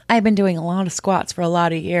 I've been doing a lot of squats for a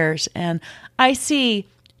lot of years and I see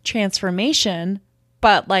transformation,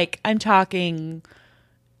 but like I'm talking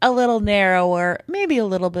a little narrower, maybe a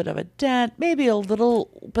little bit of a dent, maybe a little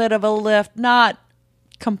bit of a lift, not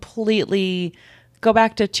completely go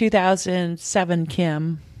back to 2007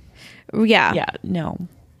 Kim. Yeah. Yeah. No.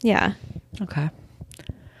 Yeah. Okay.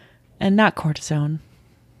 And not cortisone.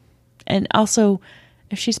 And also,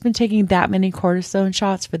 if she's been taking that many cortisone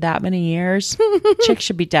shots for that many years, chick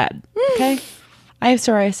should be dead. Okay? I have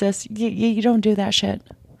psoriasis. You don't do that shit.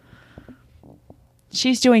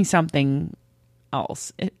 She's doing something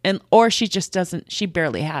else. Or she just doesn't, she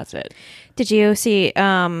barely has it. Did you see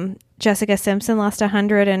Jessica Simpson lost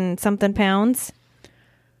 100 and something pounds?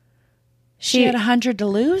 She had 100 to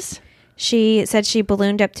lose? She said she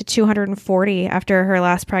ballooned up to 240 after her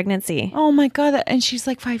last pregnancy. Oh my God. And she's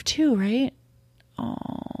like 5'2", right?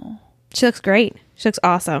 Oh. She looks great. She looks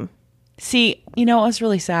awesome. See, it was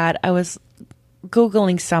really sad. I was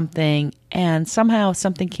Googling something, and somehow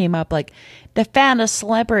something came up like the fan of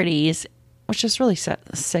celebrities, which is really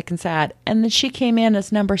sick and sad. And then she came in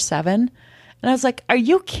as number 7. And I was like, are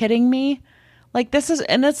you kidding me? Like, this is,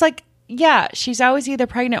 and it's like, yeah, she's always either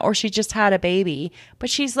pregnant or she just had a baby, but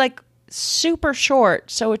she's like super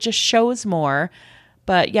short. So it just shows more.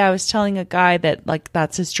 But yeah, I was telling a guy that like,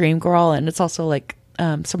 that's his dream girl. And it's also like,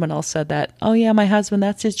 someone else said that, oh yeah, my husband,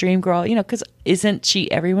 that's his dream girl, you know, because isn't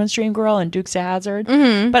she everyone's dream girl in Dukes of Hazzard?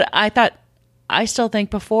 Mm-hmm. But I still think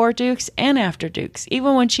before Dukes and after Dukes,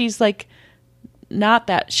 even when she's like, not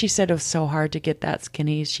that, she said it was so hard to get that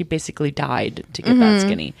skinny. She basically died to get that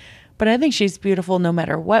skinny. But I think she's beautiful no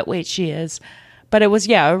matter what weight she is. But it was,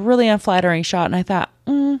 yeah, a really unflattering shot. And I thought,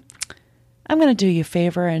 I'm going to do you a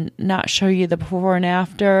favor and not show you the before and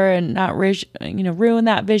after and not ruin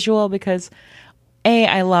that visual because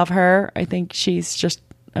I love her. I think she's just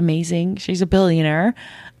amazing. She's a billionaire.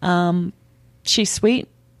 She's sweet.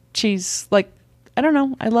 She's like, I don't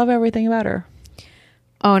know. I love everything about her.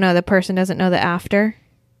 Oh no, the person doesn't know the after?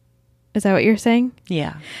 Is that what you're saying?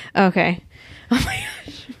 Yeah. Okay. Oh my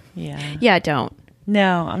gosh. Yeah. Yeah, don't.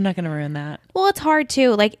 No, I'm not going to ruin that. Well, it's hard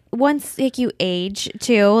too. Like once like you age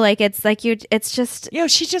too, like it's like it's just. Yo,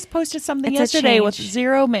 she just posted something yesterday with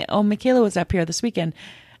zero. Michaela was up here this weekend.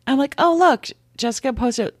 I'm like, oh look, Jessica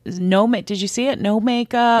posted did you see it? No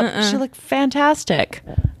makeup. She looked fantastic.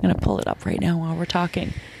 I'm going to pull it up right now while we're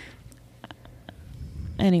talking.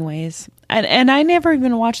 Anyways, and I never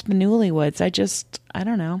even watched the Newlyweds. I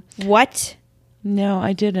don't know. What? No,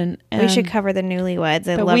 I didn't. We should cover the Newlyweds.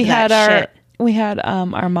 I love that shit. We had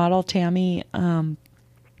our model Tammy.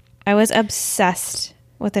 I was obsessed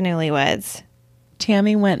with the Newlyweds.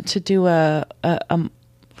 Tammy went to do a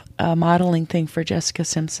modeling thing for Jessica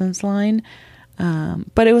Simpson's line,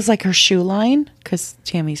 but it was like her shoe line because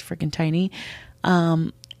Tammy's freaking tiny,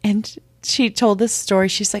 and she told this story.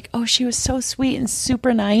 She's like, oh, she was so sweet and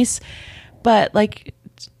super nice, but like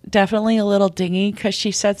definitely a little dingy because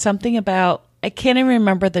she said something about, I can't even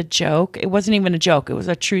remember the joke. It wasn't even a joke. It was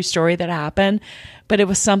a true story that happened, but it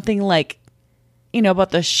was something like,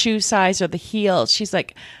 about the shoe size or the heel. She's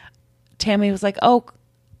like, Tammy was like, oh,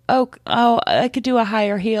 I could do a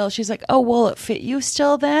higher heel. She's like, oh, will it fit you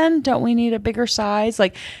still then? Don't we need a bigger size?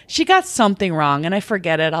 Like she got something wrong and I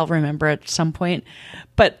forget it. I'll remember it at some point.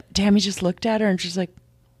 But Tammy just looked at her and she's like,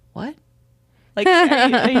 what? Like,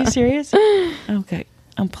 are you serious? Okay.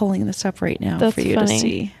 I'm pulling this up right now for you to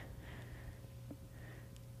see.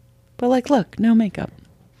 But like, look, no makeup.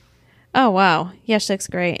 Oh, wow. Yeah, she looks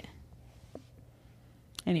great.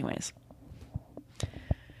 Anyways.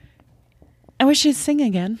 I wish she'd sing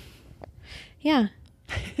again. Yeah.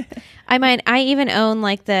 I even own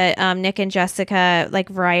like the Nick and Jessica like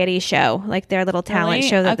variety show, like their little talent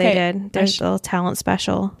show that they did. Their little talent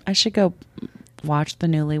special. I should go watch the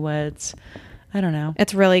Newlyweds. I don't know.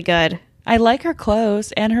 It's really good. I like her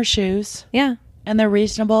clothes and her shoes. Yeah. And they're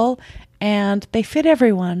reasonable and they fit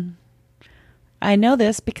everyone. I know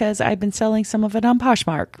this because I've been selling some of it on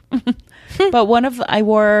Poshmark. But I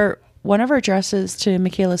wore one of her dresses to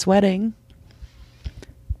Michaela's wedding.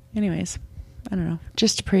 Anyways, I don't know.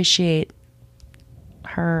 Just appreciate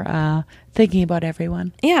her thinking about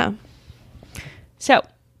everyone. Yeah. So,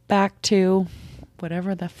 back to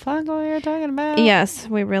whatever the fuck we were talking about. Yes,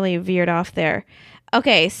 we really veered off there.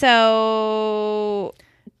 Okay, so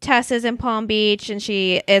Tess is in Palm Beach and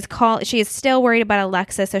she is still worried about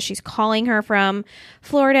Alexa, so she's calling her from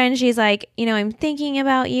Florida and she's like, I'm thinking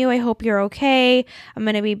about you. I hope you're okay. I'm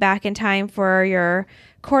going to be back in time for your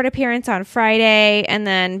court appearance on Friday. And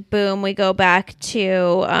then boom, we go back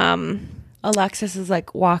to Alexis is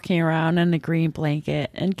like walking around in a green blanket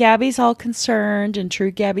and Gabby's all concerned in true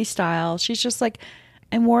Gabby style. She's just like,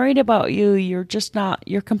 I'm worried about you. You're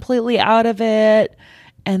completely out of it.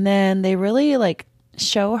 And then they really like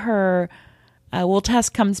show her, Tess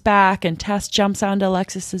comes back and Tess jumps onto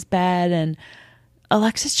Alexis's bed and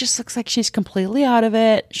Alexis just looks like she's completely out of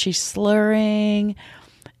it. She's slurring.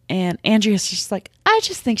 And Andrea's just like, I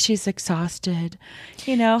just think she's exhausted.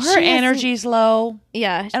 Her energy's low.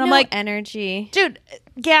 Yeah. And I'm like, energy. Dude,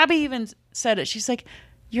 Gabby even said it. She's like,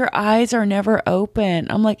 your eyes are never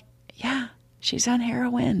open. I'm like, yeah, she's on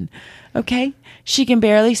heroin. Okay. She can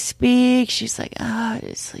barely speak. She's like,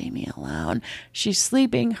 just leave me alone. She's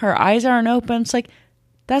sleeping. Her eyes aren't open. It's like,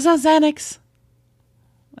 that's not Xanax.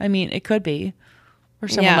 I mean, it could be for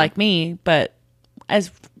someone like me, but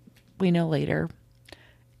as we know later,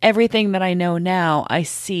 everything that I know now, I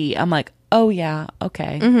see. I'm like, oh yeah,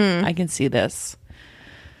 okay. I can see this.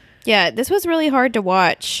 Yeah, this was really hard to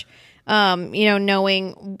watch.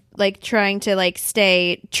 knowing, like, trying to, like,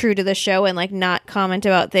 stay true to the show and, like, not comment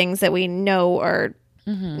about things that we know are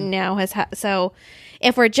now so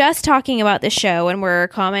if we're just talking about the show and we're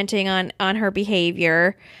commenting on her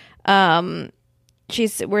behavior,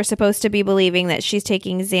 we're supposed to be believing that she's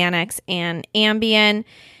taking Xanax and Ambien.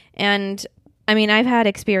 And I mean, I've had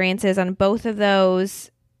experiences on both of those.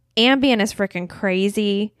 Ambien is freaking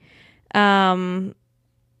crazy. But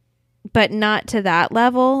not to that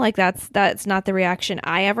level. Like that's not the reaction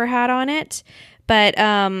I ever had on it. But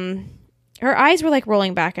her eyes were like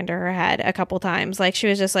rolling back into her head a couple times. Like she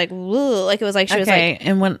was just like, whoa. Like it was like she was like.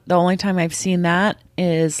 And when the only time I've seen that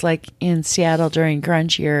is like in Seattle during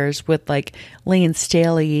grunge years with like Lane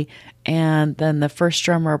Staley and then the first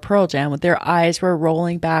drummer of Pearl Jam, with their eyes were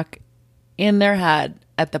rolling back in their head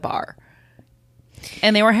at the bar.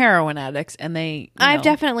 And they were heroin addicts, and I've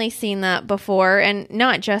definitely seen that before, and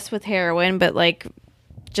not just with heroin, but like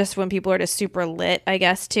just when people are just super lit, I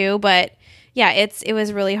guess too. But yeah, it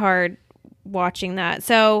was really hard watching that.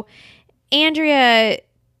 So Andrea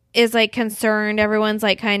is like concerned. Everyone's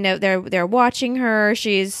like kind of they're watching her.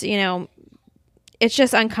 She's it's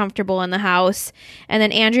just uncomfortable in the house. And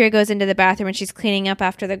then Andrea goes into the bathroom and she's cleaning up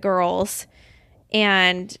after the girls,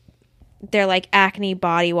 and their like acne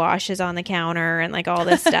body wash is on the counter and like all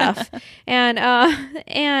this stuff.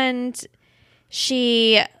 And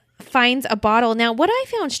she finds a bottle. Now, what I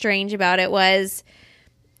found strange about it was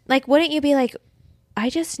like, wouldn't you be like,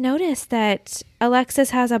 I just noticed that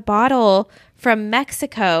Alexis has a bottle from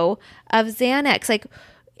Mexico of Xanax. Like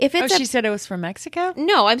if it's she said it was from Mexico?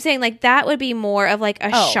 No, I'm saying like that would be more of like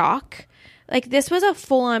a shock. Like this was a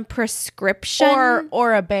full on prescription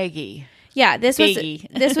or a baggie. Yeah, this was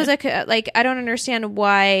a like I don't understand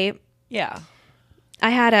why. Yeah, I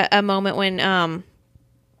had a moment when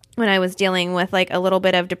I was dealing with like a little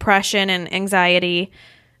bit of depression and anxiety,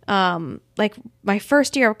 like my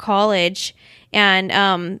first year of college,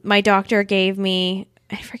 and my doctor gave me,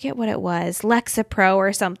 I forget what it was, Lexapro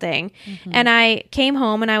or something, and I came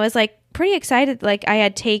home and I was like pretty excited, like I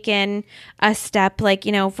had taken a step, like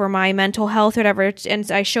for my mental health or whatever,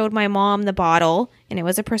 and I showed my mom the bottle and it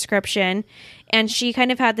was a prescription, and she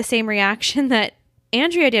kind of had the same reaction that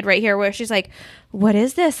Andrea did right here, where she's like, what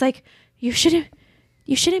is this? Like you shouldn't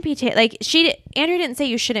be like Andrea didn't say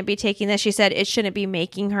you shouldn't be taking this, she said it shouldn't be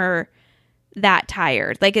making her that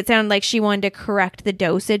tired. Like it sounded like she wanted to correct the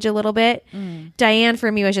dosage a little bit. Diane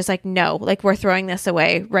for me was just like, no, like we're throwing this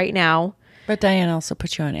away right now. But Diane also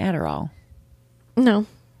put you on Adderall. No.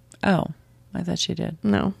 Oh, I thought she did.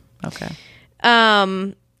 No. Okay.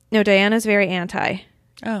 No, Diana's very anti.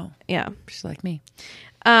 Oh. Yeah. She's like me.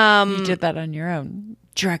 You did that on your own.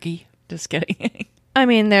 Druggy. Just kidding. I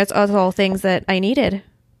mean, there's all things that I needed.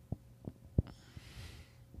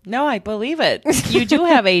 No, I believe it. You do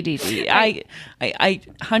have ADD. I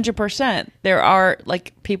 100%. There are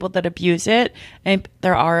like people that abuse it, and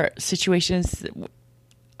there are situations,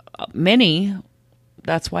 many,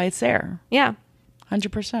 that's why it's there. Yeah.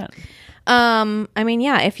 100%. I mean,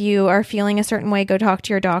 yeah, if you are feeling a certain way, go talk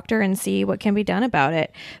to your doctor and see what can be done about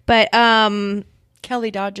it. But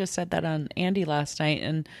Kelly Dodd just said that on Andy last night,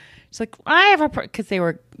 and she's like, I have because they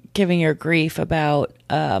were giving her grief about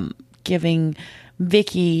giving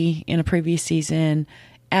Vicky in a previous season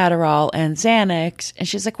Adderall and Xanax, and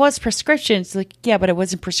she's like, well, it's prescription. It's like, yeah, but it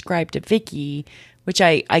wasn't prescribed to Vicky, which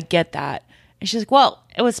I get that. And she's like, well,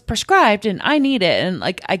 it was prescribed and I need it. And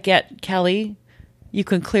like, I get Kelly, you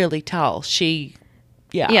can clearly tell she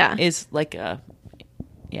is like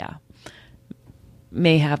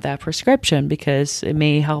may have that prescription because it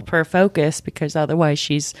may help her focus, because otherwise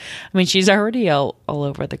she's already all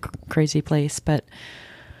over the crazy place. But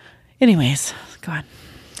anyways, go on.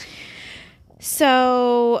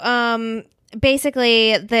 So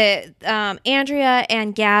basically the Andrea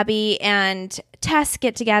and Gabby and Tess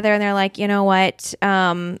get together and they're like, you know what,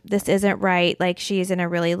 this isn't right. Like she's in a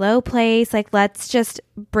really low place. Like let's just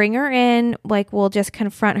bring her in. Like we'll just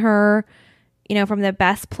confront her, from the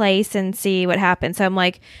best place and see what happens. So I'm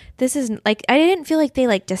like, this is like, I didn't feel like they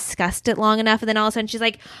like discussed it long enough. And then all of a sudden she's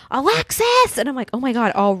like, Alexis, and I'm like, oh my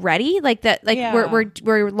God, already? Like that, like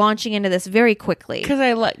we're launching into this very quickly. Because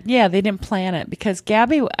they didn't plan it. Because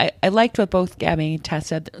Gabby, I liked what both Gabby and Tess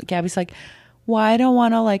said. Gabby's like, well, I don't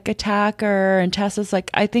want to like attack her, and Tess is like,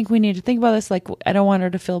 I think we need to think about this. Like, I don't want her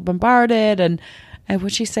to feel bombarded. And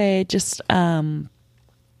what'd she say? Just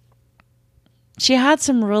she had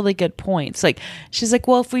some really good points. Like, she's like,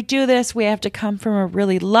 well, if we do this, we have to come from a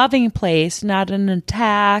really loving place, not an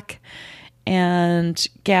attack. And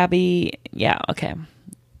Gabby, yeah, okay.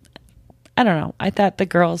 I don't know. I thought the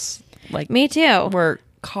girls, like, me too, were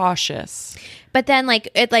cautious. But then like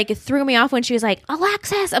it like threw me off when she was like,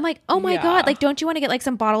 Alexis. I'm like, oh my Yeah. God. Like, don't you want to get like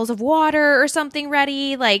some bottles of water or something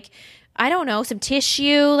ready? Like, I don't know, some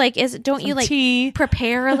tissue. Like, don't you like tea.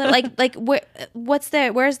 prepare a little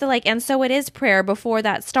where's the like, and so it is prayer before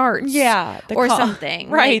that starts. Yeah. Or something.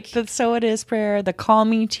 Right. Like, The so it is prayer, the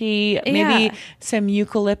calming tea, maybe Yeah. some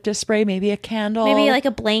eucalyptus spray, maybe a candle. maybe like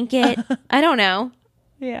a blanket. I don't know.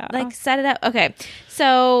 yeah. Like set it up. Okay.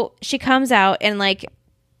 So she comes out and like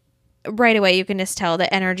right away you can just tell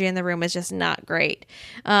the energy in the room is just not great.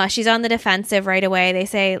 She's on the defensive right away. They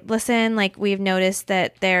say, listen, like we've noticed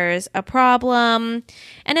that there's a problem.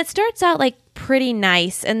 And it starts out like pretty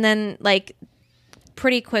nice. And then like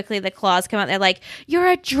pretty quickly the claws come out. They're like, you're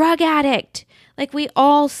a drug addict. Like we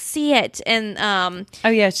all see it. And Oh,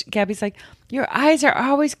 yeah. Gabby's like, your eyes are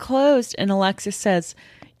always closed. And Alexis says,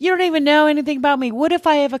 you don't even know anything about me. What if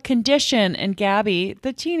I have a condition? And Gabby,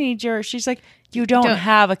 the teenager, she's like, you don't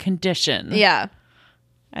have a condition. yeah.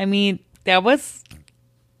 I mean, that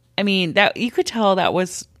you could tell that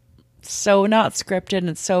was so not scripted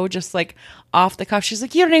and so just like off the cuff. She's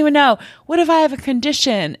like, you don't even know. What if I have a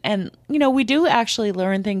condition? And, we do actually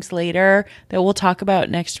learn things later that we'll talk about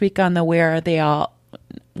next week on the Where Are They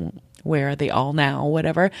All Now,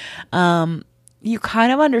 whatever. You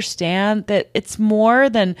kind of understand that it's more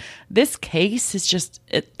than this case is just,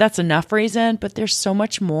 that's enough reason, but there's so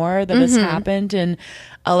much more that has happened in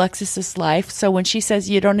Alexis's life. So when she says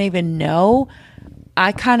you don't even know,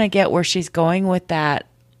 I kind of get where she's going with that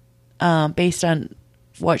based on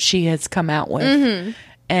what she has come out with.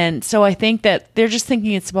 And so I think that they're just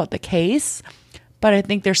thinking it's about the case, but I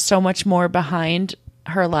think there's so much more behind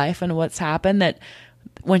her life and what's happened that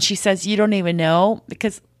when she says you don't even know,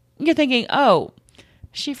 because you're thinking, oh,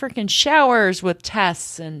 she freaking showers with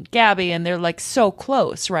Tess and Gabby, and they're like so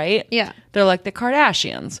close, right? Yeah. They're like the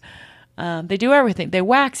Kardashians. They do everything. They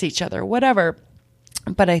wax each other, whatever.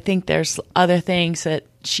 But I think there's other things that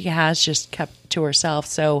she has just kept to herself.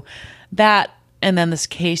 So that, and then this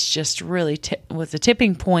case just really was a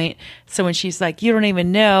tipping point. So when she's like, you don't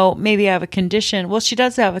even know, maybe I have a condition. Well, she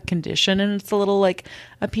does have a condition, and it's a little like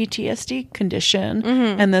a PTSD condition.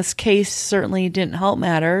 And this case certainly didn't help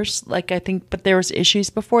matters. Like I think, but there was issues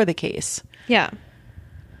before the case. Yeah.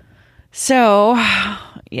 So,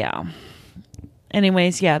 yeah.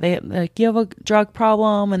 Anyways, yeah, they like, you have a drug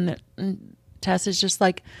problem, and Tess is just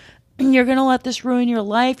like, you're gonna let this ruin your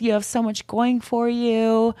life. You have so much going for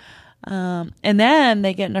you. And then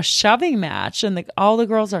they get in a shoving match, and all the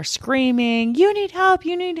girls are screaming, you need help,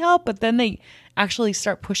 you need help. But then they actually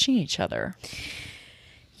start pushing each other.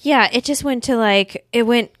 Yeah, it just went to like, it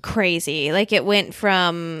went crazy. Like it went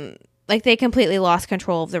from, like they completely lost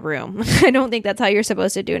control of the room. I don't think that's how you're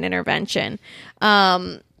supposed to do an intervention.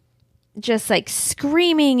 Just like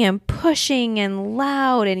screaming and pushing and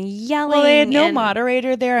loud and yelling. Well, they had no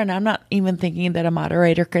moderator there, and I'm not even thinking that a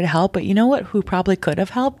moderator could help. But you know what? Who probably could have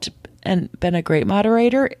helped and been a great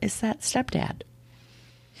moderator is that stepdad.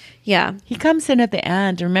 Yeah. He comes in at the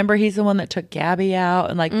end. Remember, he's the one that took Gabby out.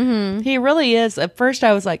 And like, he really is. At first,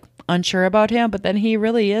 I was like unsure about him, but then he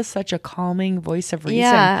really is such a calming voice of reason.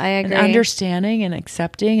 Yeah, I agree. And understanding and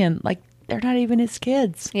accepting. And like, they're not even his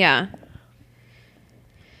kids. Yeah.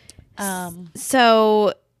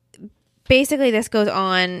 So basically this goes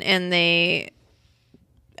on, and they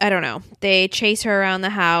chase her around the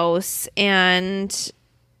house, and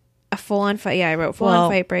a full-on fight. Yeah, I wrote full-on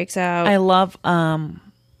fight breaks out. I love,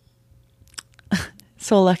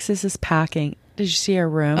 so Alexis is packing. Did you see her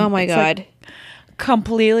room? Oh my God. Like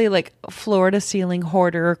completely like floor to ceiling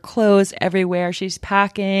hoarder, clothes everywhere. She's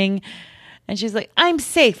packing, and she's like, I'm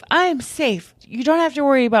safe. I'm safe. You don't have to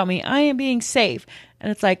worry about me. I am being safe. And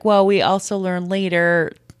it's like, well, we also learn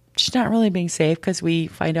later she's not really being safe, because we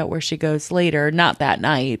find out where she goes later. Not that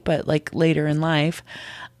night, but like later in life.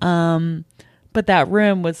 But that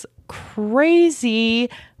room was crazy.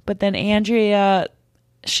 But then Andrea,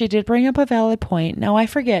 she did bring up a valid point. Now I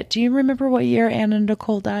forget. Do you remember what year Anna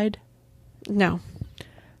Nicole died? No.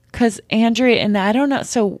 Because Andrea, and I don't know.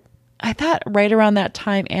 So I thought right around that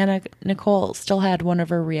time, Anna Nicole still had one of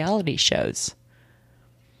her reality shows.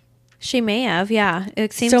 She may have, yeah.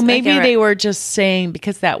 It seems so. Maybe like they were just saying,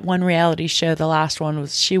 because that one reality show, the last one,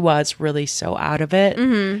 she was really so out of it.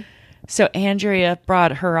 Mm-hmm. So Andrea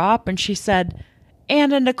brought her up, and she said,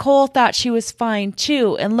 Anna Nicole thought she was fine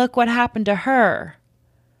too, and look what happened to her.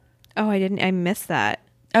 Oh, I missed that.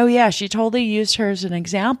 Oh yeah, she totally used her as an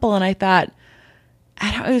example, and I thought,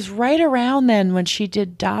 it was right around then when she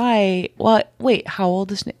did die. Well, wait, how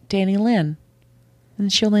old is Danny Lynn? Isn't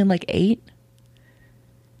she only like 8?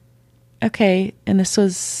 Okay, and this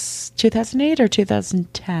was 2008 or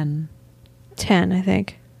 2010? 10, I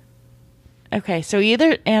think. Okay, so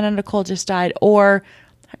either Anna Nicole just died, or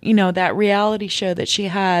that reality show that she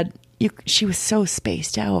had. She was so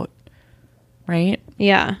spaced out, right?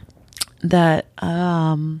 Yeah. That I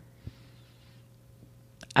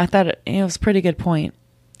thought it was a pretty good point.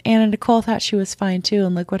 Anna Nicole thought she was fine too,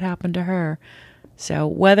 and look what happened to her. So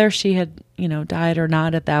whether she had, died or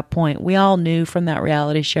not at that point, we all knew from that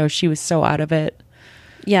reality show she was so out of it.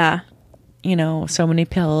 Yeah. So many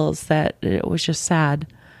pills that it was just sad.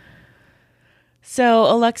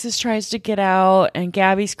 So Alexis tries to get out, and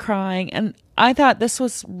Gabby's crying. And I thought this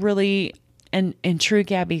was really in true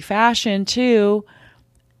Gabby fashion too.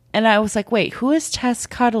 And I was like, wait, who is Tess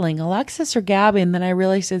cuddling, Alexis or Gabby? And then I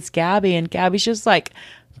realized it's Gabby, and Gabby's just like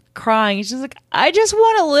crying. She's like, I just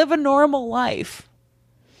want to live a normal life.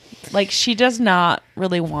 Like, she does not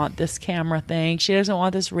really want this camera thing. She doesn't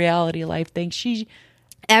want this reality life thing.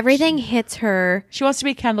 Everything hits her. She wants to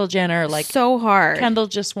be Kendall Jenner, like so hard. Kendall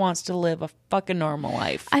just wants to live a fucking normal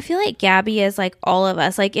life. I feel like Gabby is like all of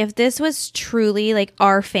us. Like, if this was truly like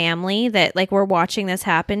our family that like we're watching this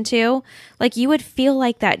happen to, like, you would feel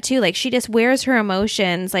like that too. Like, she just wears her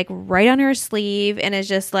emotions like right on her sleeve, and is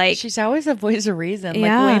just like, she's always a voice of reason,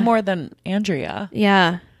 yeah. like way more than Andrea.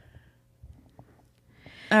 Yeah.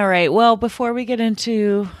 All right. Well, before we get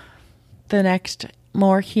into the next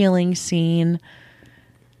more healing scene,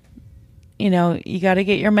 you got to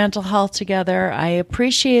get your mental health together. I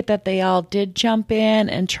appreciate that they all did jump in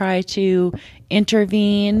and try to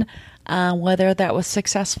intervene, whether that was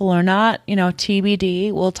successful or not,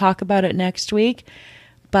 TBD. We'll talk about it next week.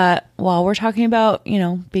 But while we're talking about,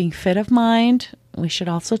 being fit of mind, we should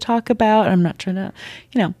also talk about, I'm not trying to,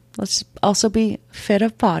 let's also be fit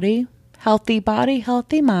of body,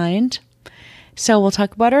 healthy mind. So we'll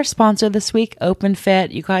talk about our sponsor this week,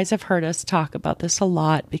 OpenFit. You guys have heard us talk about this a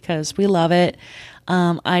lot because we love it.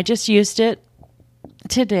 I just used it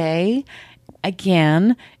today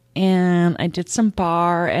again, and I did some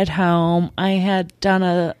bar at home. I had done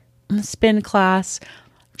a spin class,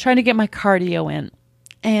 trying to get my cardio in.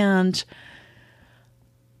 And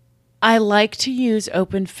I like to use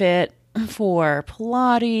OpenFit for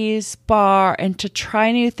Pilates, bar, and to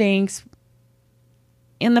try new things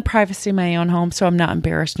in the privacy of my own home, so I'm not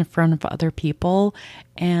embarrassed in front of other people.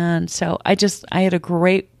 And so I had a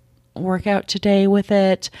great workout today with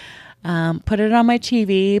it. Put it on my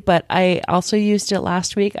TV, but I also used it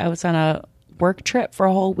last week. I was on a work trip for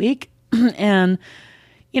a whole week, and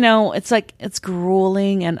it's like, it's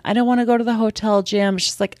grueling, and I don't want to go to the hotel gym. It's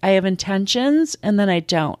just like, I have intentions and then I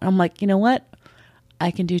don't. I'm like, you know what?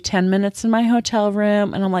 I can do 10 minutes in my hotel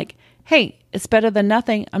room, and I'm like, hey, it's better than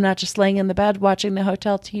nothing. I'm not just laying in the bed watching the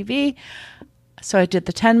hotel TV. So I did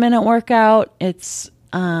the 10-minute workout. It's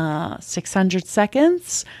 600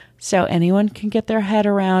 seconds. So anyone can get their head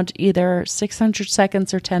around either 600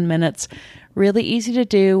 seconds or 10 minutes. Really easy to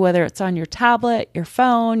do, whether it's on your tablet, your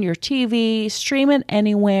phone, your TV, stream it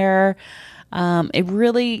anywhere. It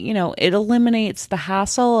really, it eliminates the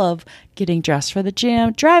hassle of getting dressed for the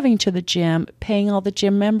gym, driving to the gym, paying all the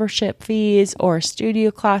gym membership fees or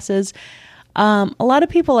studio classes. A lot of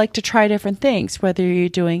people like to try different things, whether you're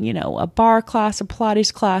doing, a bar class, a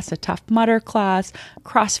Pilates class, a Tough Mudder class,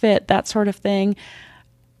 CrossFit, that sort of thing.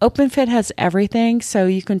 OpenFit has everything, so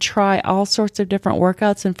you can try all sorts of different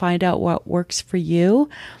workouts and find out what works for you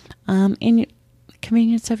in the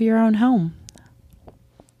convenience of your own home.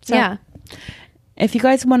 So, yeah. If you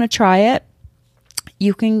guys want to try it,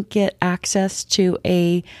 you can get access to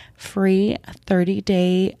a free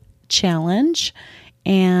 30-day challenge,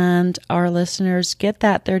 and our listeners get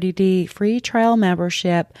that 30-day free trial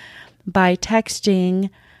membership by texting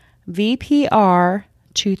VPR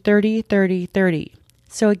to 303030.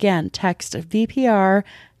 So again, text VPR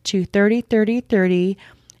to 303030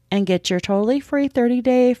 and get your totally free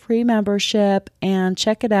 30-day free membership and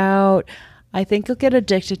check it out. I think you'll get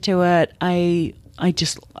addicted to it. I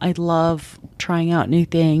love trying out new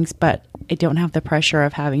things, but I don't have the pressure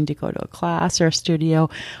of having to go to a class or a studio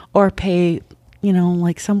or pay,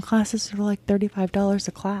 like some classes are like $35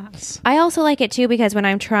 a class. I also like it too because when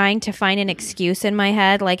I'm trying to find an excuse in my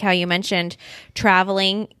head, like how you mentioned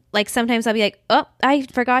traveling, like sometimes I'll be like, oh, I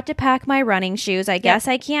forgot to pack my running shoes. I guess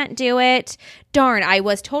I can't do it. Darn, I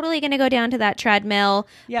was totally going to go down to that treadmill.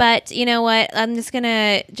 Yep. But you know what? I'm just going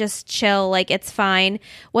to just chill. Like, it's fine.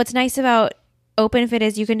 What's nice about OpenFit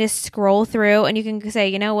is you can just scroll through and you can say,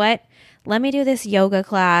 you know what? Let me do this yoga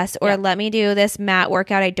class or let me do this mat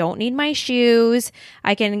workout. I don't need my shoes.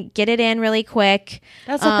 I can get it in really quick.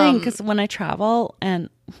 That's the thing, because when I travel, and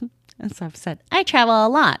as I've said, I travel a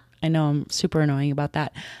lot. I know I'm super annoying about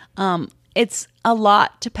that. It's a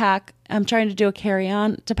lot to pack. I'm trying to do a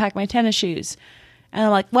carry-on to pack my tennis shoes. And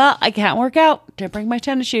I'm like, well, I can't work out. Didn't bring my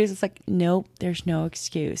tennis shoes. It's like, nope, there's no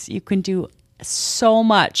excuse. You can do so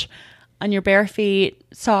much on your bare feet,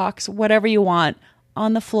 socks, whatever you want,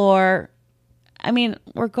 on the floor. I mean,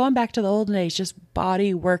 we're going back to the olden days, just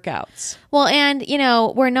body workouts. Well, and,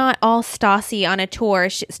 we're not all Stassi on a tour.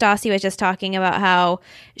 Stassi was just talking about how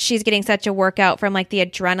she's getting such a workout from like the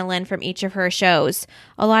adrenaline from each of her shows.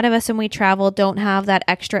 A lot of us when we travel don't have that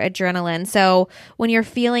extra adrenaline. So when you're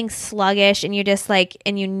feeling sluggish and you just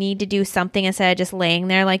and you need to do something instead of just laying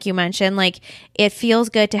there, like you mentioned, like it feels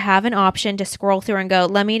good to have an option to scroll through and go,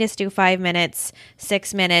 let me just do 5 minutes,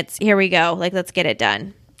 6 minutes. Here we go. Like, let's get it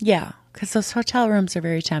done. Yeah. Because those hotel rooms are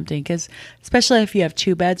very tempting. Because especially if you have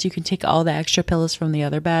 2 beds, you can take all the extra pillows from the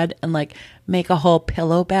other bed and like make a whole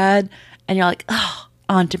pillow bed. And you're like, oh,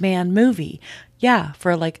 on demand movie. Yeah,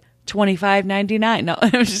 for like $25.99. No,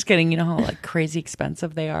 I'm just kidding. You know how like crazy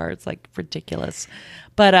expensive they are. It's like ridiculous.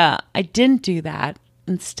 But I didn't do that.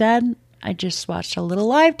 Instead, I just watched a little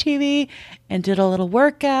live TV and did a little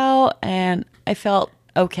workout. And I felt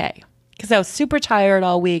okay. Because I was super tired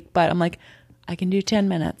all week. But I'm like, I can do 10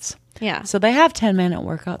 minutes. Yeah. So they have 10-minute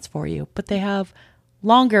workouts for you, but they have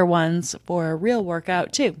longer ones for a real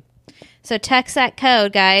workout too. So text that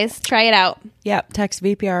code, guys. Try it out. Yep. Text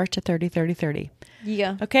VPR to 303030.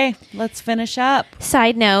 Yeah. Okay. Let's finish up.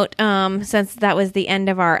 Side note, since that was the end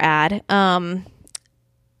of our ad, I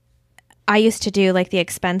used to do like the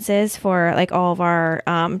expenses for like all of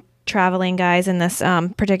our traveling guys in this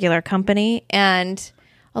particular company, and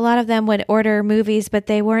a lot of them would order movies, but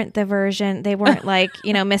they weren't the version. They weren't like,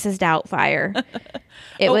 Mrs. Doubtfire.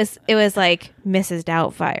 It was like Mrs.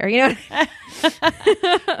 Doubtfire,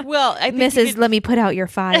 Well, I think Mrs. Let me put out your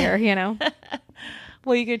fire,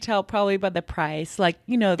 Well, you could tell probably by the price, like,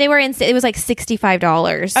 They were it was like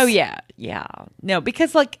 $65. Oh yeah. Yeah. No,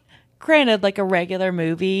 because like granted, like a regular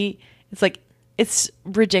movie, it's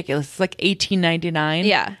ridiculous. It's like $18.99.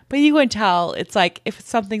 Yeah. But you can tell it's like if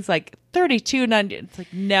something's like $32.90, it's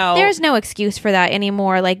like no. There's no excuse for that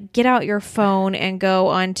anymore. Like get out your phone and go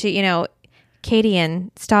on to, Katie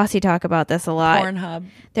and Stassi talk about this a lot. Pornhub.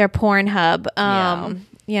 Their Pornhub.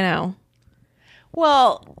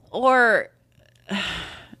 Well, or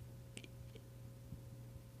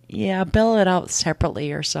yeah, bill it out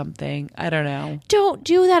separately or something. I don't know. Don't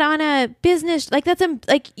do that on a business. Like that's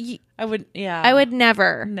I would. Yeah. I would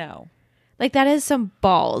never. No. Like that is some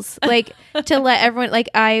balls. Like to let everyone. Like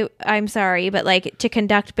I'm sorry, but like to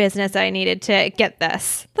conduct business, I needed to get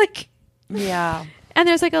this. Like yeah. And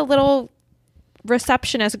there's like a little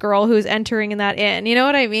receptionist girl who's entering that in. You know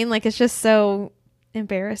what I mean? Like it's just so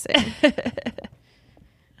embarrassing.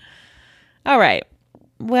 All right.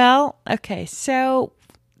 Well, okay. So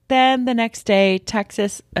then the next day,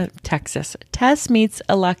 Tess meets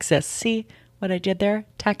Alexis. See what I did there?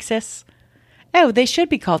 Texas. Oh, they should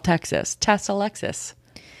be called Texas. Tess Alexis.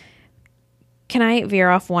 Can I veer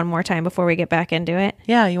off one more time before we get back into it?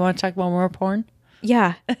 Yeah. You want to talk about more porn?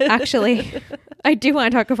 Yeah, actually, I do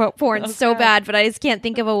want to talk about porn so bad, but I just can't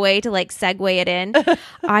think of a way to like segue it in.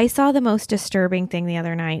 I saw the most disturbing thing the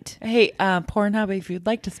other night. Hey, Pornhub, if you'd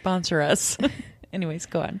like to sponsor us. Anyways,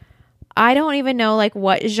 go on. I don't even know like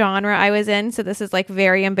what genre I was in, so this is like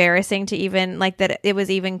very embarrassing to even like that it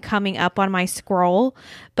was even coming up on my scroll.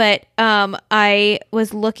 But I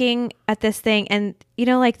was looking at this thing, and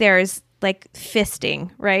like there's like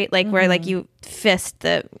fisting, right? Like where like you fist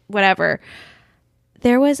the whatever.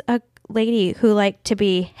 There was a lady who liked to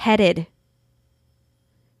be headed.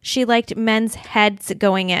 She liked men's heads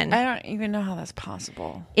going in. I don't even know how that's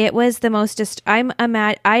possible. It was the most. I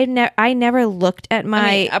never looked at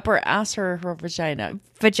my upper ass or her vagina.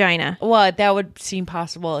 Vagina. Well, that would seem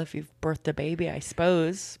possible if you've birthed a baby, I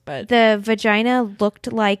suppose. But the vagina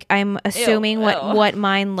looked like, I'm assuming what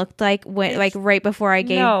mine looked like when, like right before I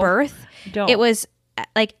gave birth. It was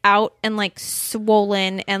like out and like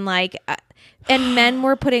swollen and like. And men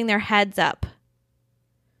were putting their heads up.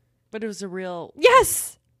 But it was a real.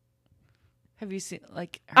 Yes. Have you seen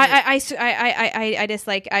like? I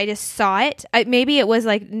just saw it. Maybe it was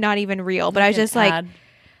like not even real, but I was just like,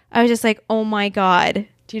 oh my God.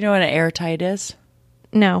 Do you know what an airtight is?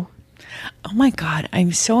 No. Oh my God,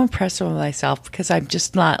 I'm so impressed with myself because I'm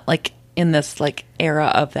just not like in this like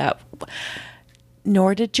era of that.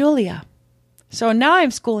 Nor did Julia. So now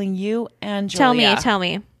I'm schooling you and Julia. Tell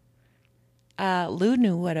me. Lou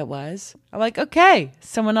knew what it was. I'm like, okay,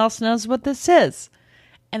 someone else knows what this is.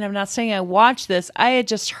 And I'm not saying I watched this. I had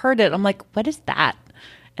just heard it. I'm like, what is that?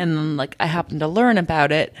 And then like I happened to learn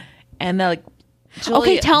about it. And they're like, Julia,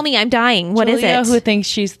 okay, tell me, I'm dying. What is it? Who thinks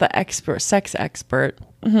she's the sex expert.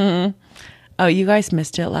 Mm-hmm. Oh, you guys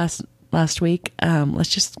missed it last week. Let's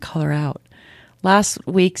just call her out. last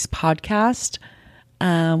week's podcast,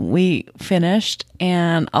 we finished,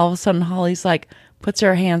 and all of a sudden Holly's like, puts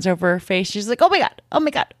her hands over her face. She's like, oh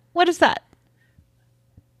my God, what is that?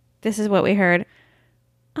 This is what we heard.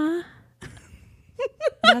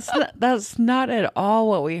 That's not at all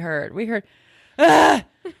what we heard. We heard, hey,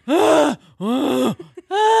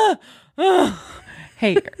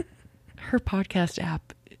 her podcast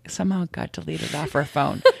app somehow got deleted off her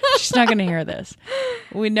phone. She's not going to hear this.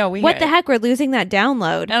 What the heck? We're losing that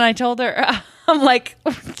download. And I told her, I'm like,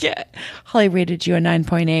 yeah. Holly rated you a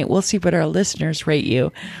 9.8. We'll see what our listeners rate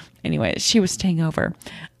you. Anyway, she was staying over.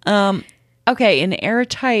 Okay, an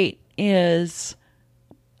airtight is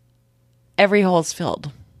every hole's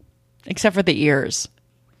filled, except for the ears.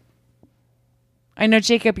 I know,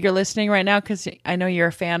 Jacob, you're listening right now because I know you're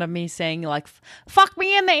a fan of me saying, like, fuck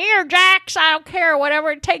me in the ear, Jax. I don't care.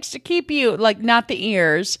 Whatever it takes to keep you. Like, not the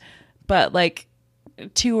ears, but like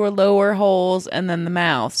 2 or lower holes and then the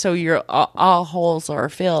mouth. So your all holes are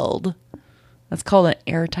filled. That's called an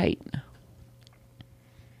airtight.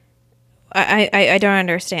 I don't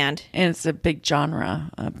understand. And it's a big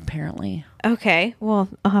genre, apparently. Okay. Well,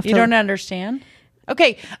 I'll have to. You don't understand?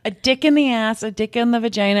 Okay, a dick in the ass, a dick in the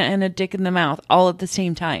vagina, and a dick in the mouth, all at the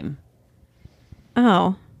same time.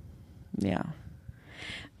 Oh. Yeah.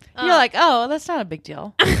 You're like, oh, that's not a big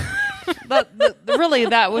deal. Really,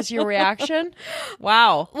 that was your reaction?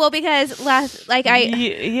 Wow. Well, because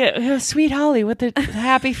Yeah, sweet Holly with the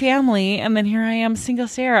happy family, and then here I am, single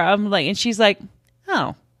Sarah. I'm like, and she's like,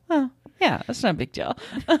 oh, yeah, that's not a big deal.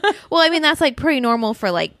 Well, I mean, that's like pretty normal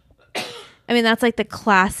for like, I mean, that's like the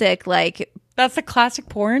classic, like. That's the classic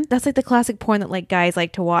porn? That's like the classic porn that like guys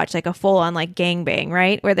like to watch, like a full on like gangbang,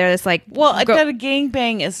 right? Where they're just like, well, I thought a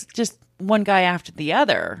gangbang is just one guy after the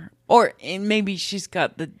other, or maybe she's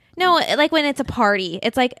got the. No, like when it's a party,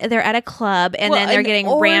 it's like they're at a club and then they're getting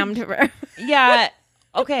rammed. Yeah.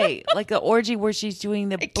 Okay. Like the orgy where she's doing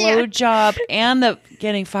the blowjob and the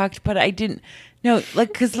getting fucked, but I didn't know,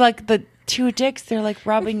 like, cause like the two dicks, they're like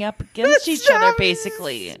rubbing up against each other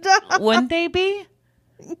basically. Wouldn't they be?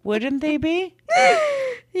 Wouldn't they be?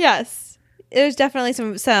 Yes. There's definitely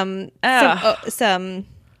some I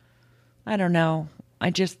don't know.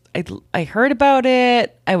 I heard about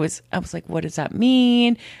it. I was like, what does that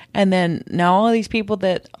mean? And then now all these people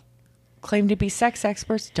that claim to be sex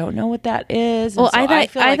experts don't know what that is. Well, so I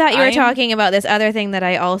thought you were talking about this other thing that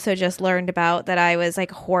I also just learned about that I was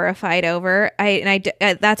like horrified over.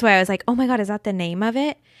 That's why I was like, oh my God, is that the name of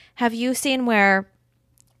it? Have you seen where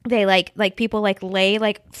they like people like lay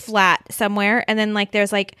like flat somewhere and then like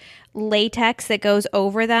there's like latex that goes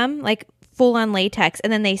over them, like full on latex,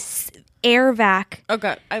 and then they air vac. Oh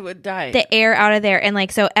God, I would die. The air out of there, and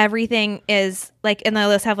like so everything is like, and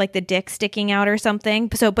they'll just have like the dick sticking out or something.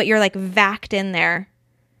 So, but you're like vacked in there.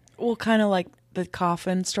 Well, kind of like the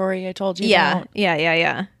coffin story I told you. Yeah, about.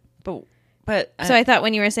 yeah. But so I thought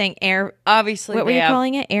when you were saying air, obviously, what were you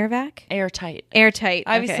calling it? Air vac? Airtight. Airtight.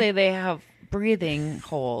 Obviously, okay. they have breathing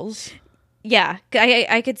holes. Yeah,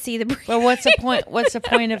 I could see the. But what's the point? What's the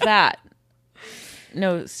point of that?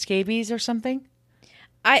 No scabies or something?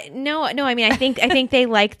 No. I mean, I think they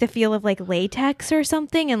like the feel of like latex or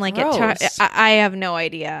something, and like Gross. I have no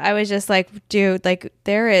idea. I was just like, dude, like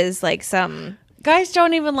there is like some guys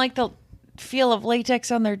don't even like the feel of latex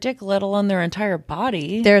on their dick, let alone their entire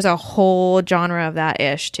body. There's a whole genre of that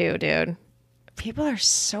ish too, dude. People are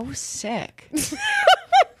so sick.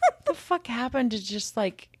 What the fuck happened to just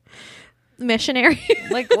like missionary?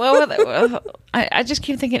 Like, I just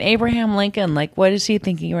keep thinking Abraham Lincoln. Like, what is he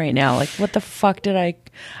thinking right now? Like, what the fuck did I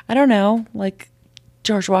don't know. Like,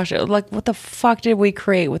 George Washington. Like, what the fuck did we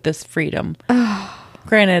create with this freedom?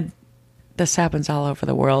 Granted, this happens all over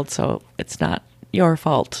the world, so it's not your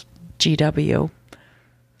fault, GW.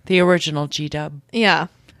 The original GW. Yeah.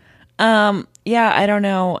 Yeah, I don't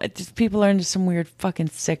know. People are into some weird fucking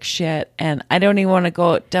sick shit, and I don't even want to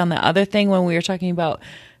go down the other thing when we were talking about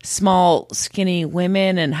small, skinny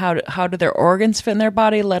women and how do their organs fit in their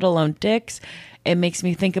body, let alone dicks. It makes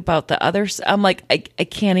me think about the others. I'm like, I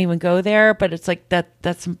can't even go there, but it's like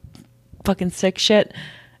that's some fucking sick shit,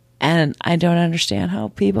 and I don't understand how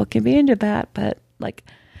people can be into that. But like,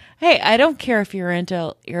 hey, I don't care if you're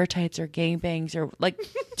into airtights or gangbangs or like,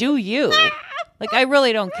 do you? Like, I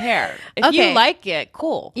really don't care. If you like it,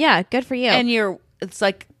 cool. Yeah, good for you. And it's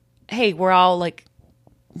like, hey, we're all like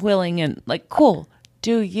willing and like, cool,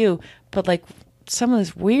 do you. But like some of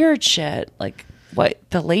this weird shit, like what,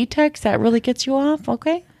 the latex, that really gets you off?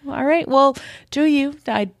 Okay, all right, well, do you.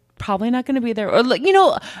 I'm probably not going to be there. Or like,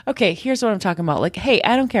 okay, here's what I'm talking about. Like, hey,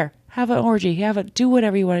 I don't care. Have an orgy. Do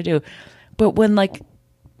whatever you want to do. But when like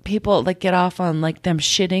people like get off on like them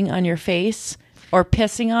shitting on your face or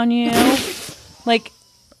pissing on you. Like,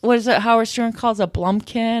 what is it Howard Stern calls a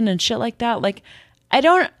blumpkin and shit like that? Like, I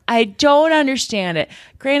don't understand it.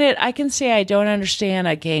 Granted, I can say I don't understand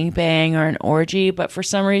a gangbang or an orgy, but for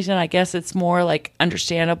some reason, I guess it's more like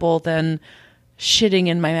understandable than shitting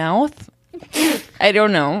in my mouth. I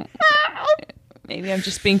don't know. Maybe I'm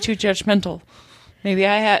just being too judgmental. Maybe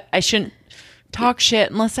I shouldn't talk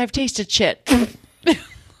shit unless I've tasted shit.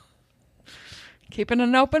 Keeping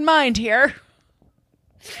an open mind here.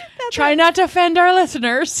 Try not to offend our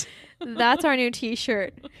listeners. That's our new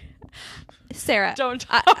T-shirt. Sarah, Don't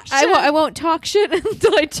talk shit. I won't talk shit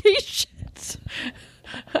until I taste shit.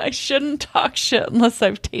 I shouldn't talk shit unless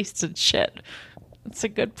I've tasted shit. That's a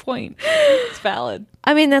good point. It's valid.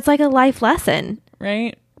 I mean, that's like a life lesson.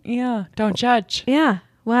 Right? Yeah. Don't judge. Yeah.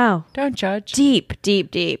 Wow. Don't judge. Deep,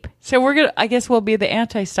 deep, deep. So I guess we'll be the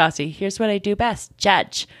anti-Stassi. Here's what I do best.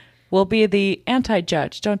 Judge. We'll be the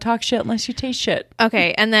anti-judge. Don't talk shit unless you taste shit.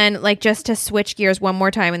 Okay. And then like just to switch gears one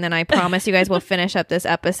more time, and then I promise you guys will finish up this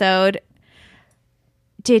episode.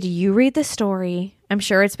 Did you read the story? I'm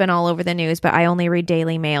sure it's been all over the news, but I only read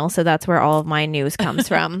Daily Mail, so that's where all of my news comes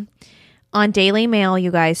from. On Daily Mail,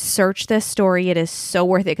 you guys search this story. It is so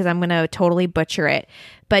worth it because I'm going to totally butcher it.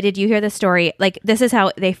 But did you hear the story? Like, this is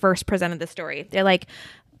how they first presented the story. They're like,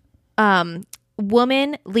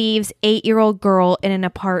 woman leaves 8-year-old girl in an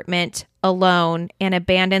apartment alone and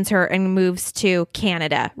abandons her and moves to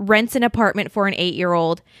Canada. Rents an apartment for an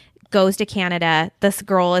 8-year-old. Goes to Canada. This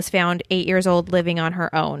girl is found 8 years old living on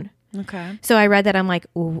her own. Okay. So I read that. I'm like,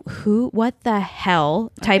 what the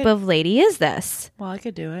hell type of lady is this? Well, I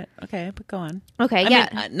could do it. Okay, but go on. Okay, I yeah.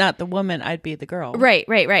 mean, not the woman. I'd be the girl.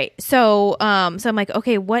 Right. So I'm like,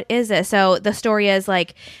 okay, what is this? So the story is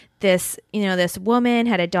like this, this woman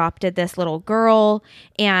had adopted this little girl,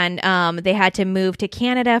 and they had to move to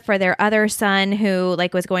Canada for their other son who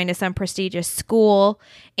like was going to some prestigious school,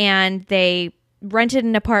 and they rented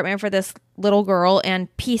an apartment for this little girl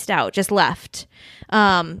and pieced out, just left.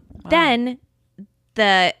 Then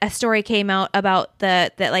a story came out about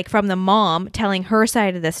that like from the mom telling her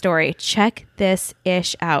side of the story. Check this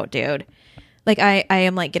ish out, dude. Like I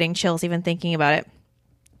am like getting chills even thinking about it.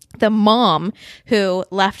 The mom who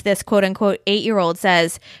left this quote unquote 8-year-old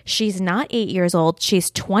says she's not 8 years old.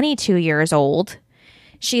 She's 22 years old.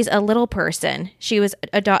 She's a little person. She was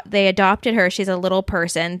they adopted her. She's a little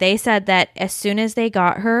person. They said that as soon as they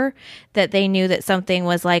got her, that they knew that something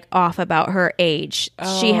was like off about her age.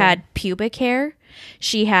 Oh. She had pubic hair.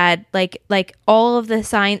 She had like all of the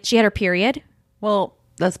signs. She had her period. Well,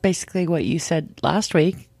 that's basically what you said last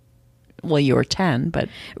week. Well, you were 10, but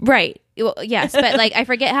right. Well, yes, but like I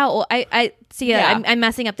forget how old. I see. Yeah. I'm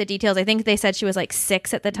messing up the details. I think they said she was like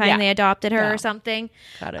 6 at the time they adopted her or something.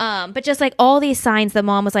 Got it. But just like all these signs, the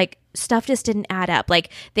mom was like, stuff just didn't add up.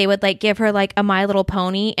 Like they would like give her like a My Little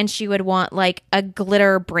Pony, and she would want like a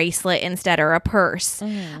glitter bracelet instead, or a purse.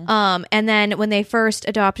 Mm. And then when they first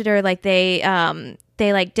adopted her, like they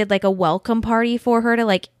like did like a welcome party for her to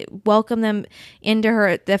like welcome them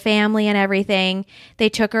into the family and everything. They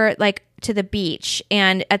took her like to the beach,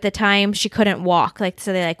 and at the time she couldn't walk, like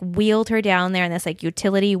so they like wheeled her down there in this like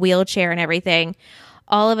utility wheelchair and everything.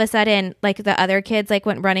 All of a sudden, like the other kids like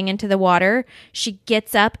went running into the water. She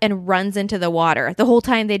gets up and runs into the water. The whole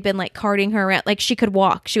time they'd been like carting her around, like she could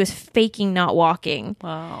walk. She was faking not walking.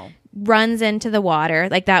 Wow. Runs into the water.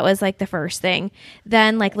 Like that was like the first thing.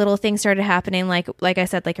 Then like little things started happening, like I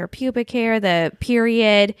said, like her pubic hair, the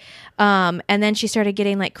period, and then she started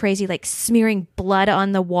getting like crazy, like smearing blood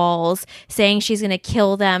on the walls, saying she's gonna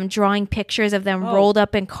kill them, drawing pictures of them rolled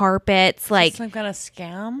up in carpets. Like some kind of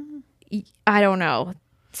scam. I don't know.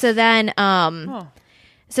 So then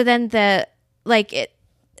the like it.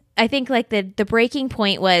 I think like the breaking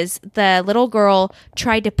point was the little girl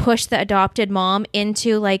tried to push the adopted mom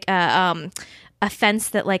into like a fence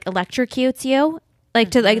that like electrocutes you,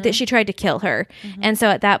 like to like that she tried to kill her. And so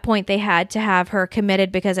at that point they had to have her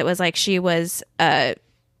committed because it was like she was a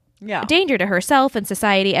danger to herself and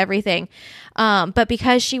society, everything. But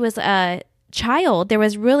because she was a child, there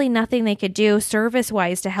was really nothing they could do service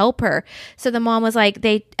wise to help her. So the mom was like,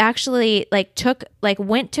 they actually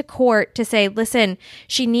went to court to say, listen,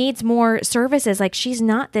 she needs more services. Like she's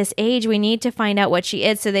not this age. We need to find out what she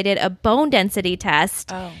is. So they did a bone density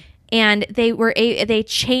test. Oh. And they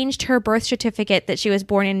changed her birth certificate that she was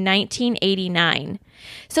born in 1989.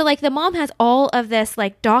 So like the mom has all of this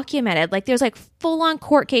like documented. Like there's like full on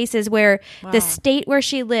court cases where the state where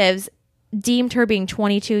she lives deemed her being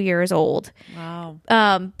 22 years old.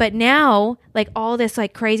 Wow. But now like all this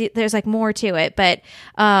like crazy, there's like more to it, but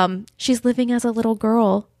she's living as a little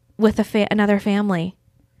girl with another family.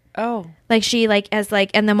 Oh. Like she like as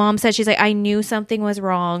like, and the mom said, she's like, I knew something was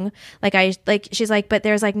wrong. She's like, but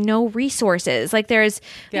there's like no resources. Like there's,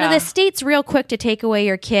 the state's real quick to take away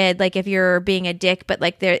your kid. Like if you're being a dick, but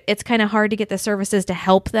like it's kind of hard to get the services to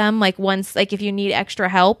help them. Like once, like if you need extra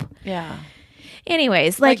help. Yeah.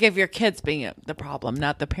 Anyways, like if your kid's being the problem,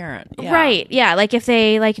 not the parent. Yeah. Right. Yeah. Like if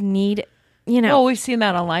they like need, Well, we've seen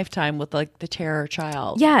that on Lifetime with like the terror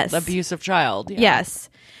child. Yes. The abusive child. Yeah. Yes.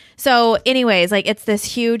 So anyways, like it's this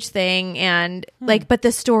huge thing and like, but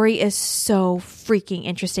the story is so freaking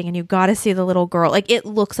interesting and you got to see the little girl. Like it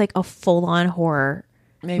looks like a full on horror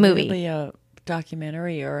movie. Maybe a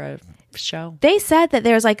documentary or a show. They said that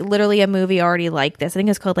there's like literally a movie already like this. I think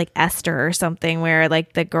it's called like Esther or something where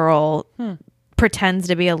like the girl pretends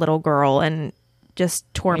to be a little girl and just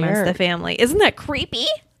torments the family. Isn't that creepy?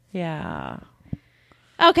 Yeah.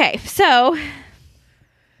 Okay. So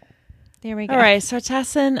there we go. All right. So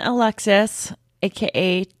Tess and Alexis,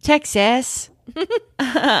 aka Texas,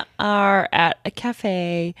 are at a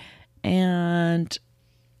cafe, and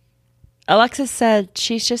Alexis said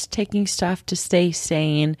she's just taking stuff to stay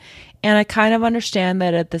sane. And I kind of understand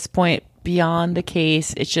that at this point, beyond the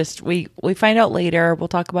case, it's just we find out later. We'll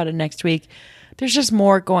talk about it next week. There's just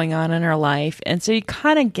more going on in her life, and so you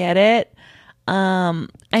kind of get it.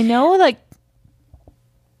 I know, like.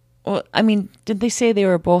 Well, I mean, did they say they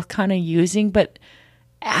were both kind of using? But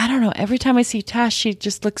I don't know. Every time I see Tess, she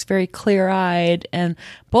just looks very clear-eyed, and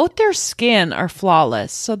both their skin are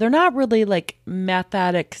flawless. So they're not really like meth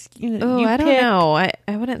addicts. I don't know.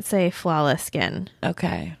 I wouldn't say flawless skin.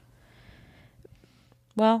 Okay.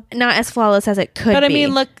 Well, not as flawless as it could be. But I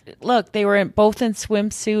mean, look, they were both in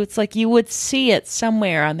swimsuits. Like you would see it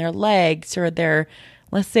somewhere on their legs or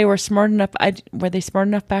unless they were smart enough. Were they smart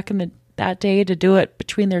enough back in that day to do it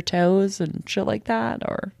between their toes and shit like that?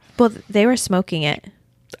 Or well, they were smoking it.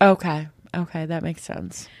 Okay, that makes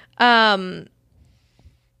sense. But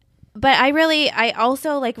I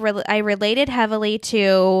also like I related heavily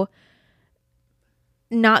to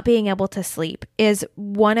not being able to sleep is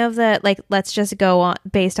one of the, like, let's just go on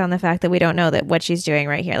based on the fact that we don't know that what she's doing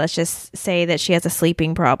right here. Let's just say that she has a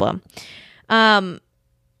sleeping problem.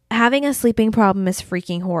 Having a sleeping problem is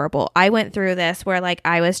freaking horrible. I went through this where like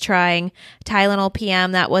I was trying Tylenol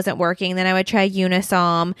PM, that wasn't working. Then I would try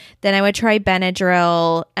Unisom. Then I would try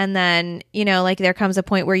Benadryl. And then, like there comes a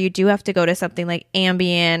point where you do have to go to something like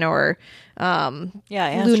Ambien or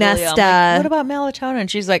Lunesta. Like, what about melatonin?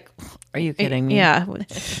 She's like, are you kidding me? Yeah.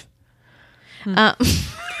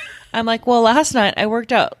 I'm like, well, last night I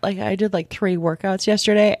worked out. Like I did like 3 workouts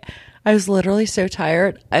yesterday. I was literally so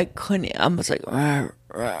tired. I couldn't. I was like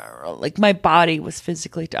my body was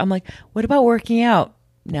physically. I'm like, what about working out?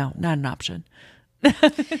 No, not an option.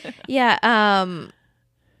 Yeah. I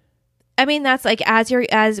mean, that's like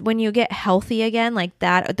as when you get healthy again, like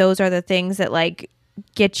that. Those are the things that like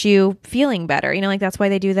get you feeling better. Like that's why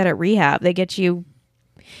they do that at rehab. They get you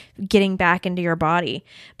getting back into your body.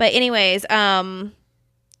 But anyways, I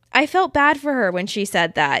felt bad for her when she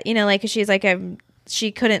said that. Like she's like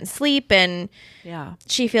she couldn't sleep and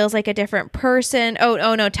she feels like a different person.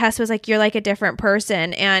 Oh no, Tess was like, you're like a different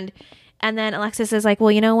person. And then Alexis is like,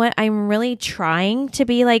 well, you know what? I'm really trying to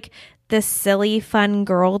be like this silly, fun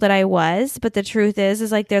girl that I was. But the truth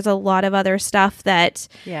is like, there's a lot of other stuff that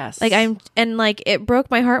like it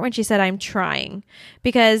broke my heart when she said I'm trying,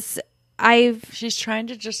 because she's trying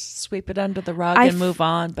to just sweep it under the rug and move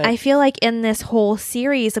on. But I feel like in this whole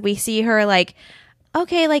series we see her like,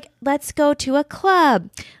 okay, like, let's go to a club.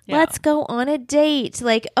 Yeah. Let's go on a date.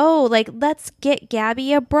 Like, oh, like, let's get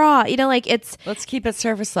Gabby a bra. Like, it's... Let's keep it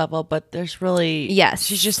surface level, but there's really... Yes.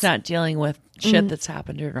 She's just not dealing with shit that's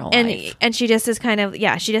happened in her life. And she just is kind of...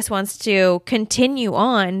 Yeah, she just wants to continue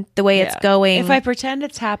on the way it's going. If I pretend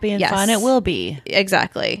it's happy and fun, it will be.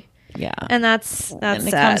 Exactly. Yeah. And that's and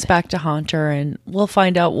it sad. Comes back to haunt her, and we'll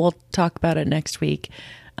find out. We'll talk about it next week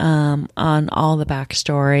on all the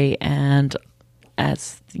backstory and...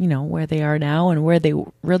 as where they are now and where they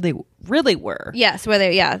really were. Yes,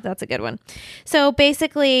 that's a good one. So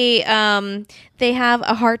basically, they have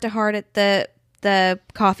a heart to heart at the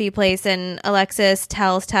coffee place, and Alexis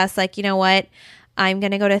tells Tess, like, you know what, I'm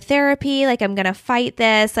gonna go to therapy, like I'm gonna fight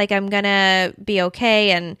this, like I'm gonna be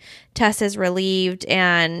okay. And Tess is relieved,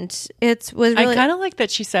 and it was really... I kind of like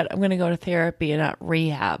that she said, I'm gonna go to therapy and not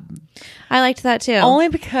rehab. I liked that too. Only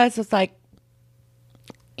because it's like,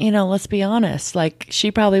 let's be honest, like she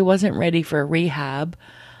probably wasn't ready for rehab.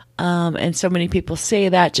 And so many people say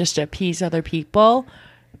that just to appease other people.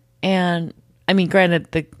 And I mean,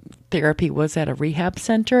 granted, the therapy was at a rehab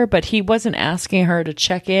center, but he wasn't asking her to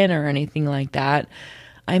check in or anything like that.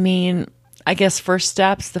 I mean, I guess first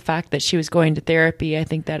steps, the fact that she was going to therapy, I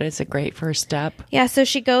think that is a great first step. Yeah, so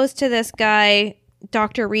she goes to this guy,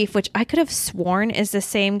 Dr. Reef, which I could have sworn is the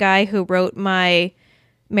same guy who wrote my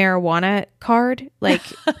marijuana card like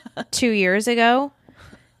 2 years ago.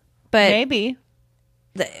 But Maybe.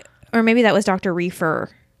 Or maybe that was Dr. Reefer.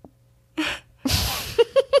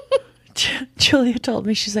 Julia told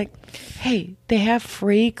me, she's like, hey, they have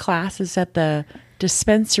free classes at the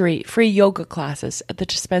dispensary, free yoga classes at the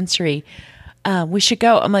dispensary. We should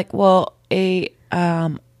go. I'm like, well, I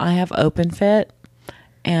have OpenFit,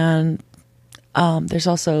 and there's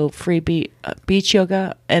also free beach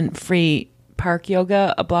yoga and free park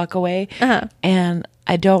yoga a block away. And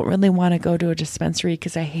I don't really want to go to a dispensary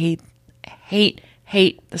because I hate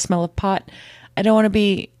the smell of pot. I don't want to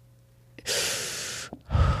be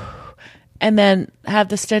and then have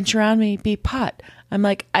the stench around me be pot. I'm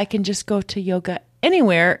like, I can just go to yoga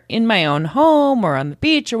anywhere in my own home or on the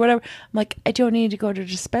beach or whatever. I'm like, I don't need to go to a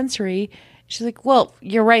dispensary. She's like, well,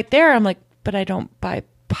 you're right there. I'm like, but I don't buy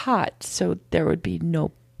pot, so there would be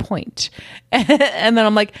no point. And then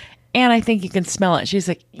I'm like, and I think you can smell it. She's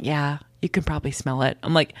like, yeah, you can probably smell it.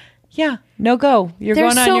 I'm like, yeah, no go. You're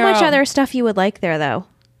There's going on so your much own. other stuff you would like there, though.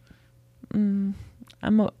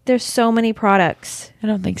 There's so many products. I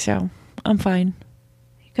don't think so. I'm fine.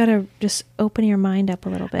 You gotta just open your mind up a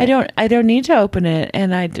little bit. I don't need to open it,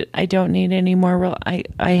 and I don't need any more. I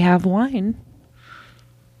have wine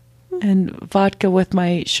and vodka with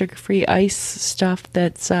my sugar-free ice stuff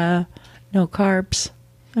that's no carbs.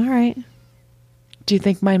 All right. Do you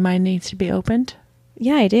think my mind needs to be opened?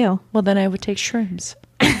 Yeah, I do. Well, then I would take shrooms.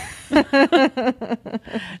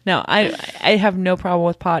 No, I have no problem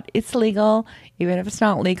with pot. It's legal. Even if it's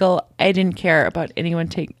not legal, I didn't care about anyone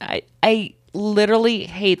taking. I literally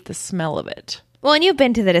hate the smell of it. Well, and you've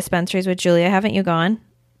been to the dispensaries with Julia, haven't you gone?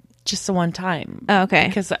 Just the one time. Oh, okay.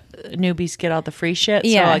 Because newbies get all the free shit.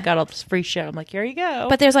 Yeah. So I got all this free shit. I'm like, here you go.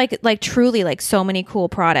 But there's like truly like so many cool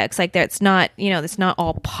products. Like it's not, it's not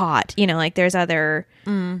all pot. Like there's other.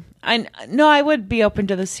 I would be open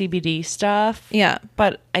to the CBD stuff. Yeah.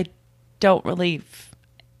 But I don't really.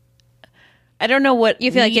 I don't know what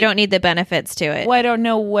You feel like you don't need the benefits to it. Well, I don't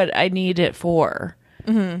know what I need it for.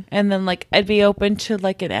 Mm-hmm. And then like I'd be open to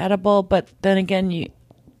like an edible, but then again,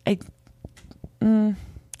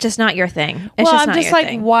 just not your thing. It's well, just I'm not just your like,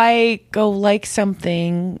 thing. why go like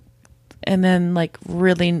something and then like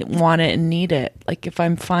really want it and need it? Like if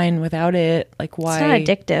I'm fine without it, like why? It's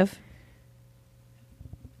not addictive.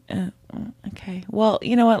 Okay. Well,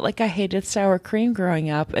 you know what? Like I hated sour cream growing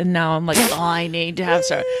up, and now I'm like, oh, I need to have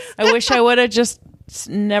sour. I wish I would have just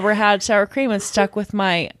never had sour cream and stuck with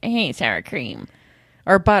my I hate sour cream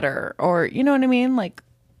or butter or you know what I mean? Like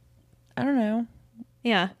I don't know.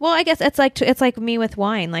 Yeah. Well, I guess it's like me with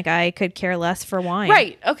wine. Like I could care less for wine.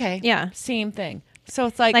 Right. Okay. Yeah. Same thing. So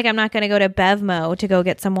it's like I'm not going to go to Bevmo to go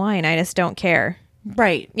get some wine. I just don't care.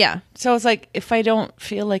 right. Yeah. So it's like if I don't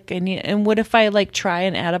feel like I need, and what if I like try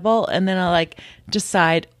an edible and then I like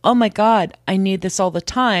decide, oh my God, I need this all the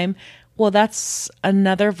time. Well, that's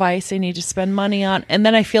another vice I need to spend money on. And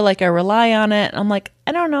then I feel like I rely on it. I'm like,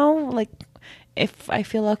 I don't know. Like if I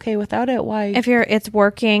feel okay without it, why? It's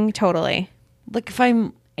working totally. Like if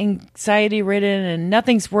I'm anxiety ridden and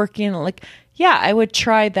nothing's working, like, yeah, I would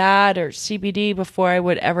try that or CBD before I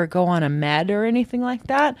would ever go on a med or anything like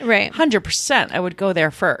that. Right. 100%. I would go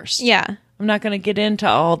there first. Yeah. I'm not going to get into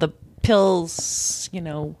all the pills,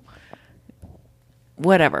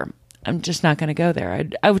 whatever. I'm just not going to go there.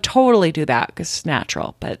 I would totally do that because it's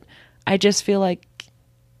natural. But I just feel like,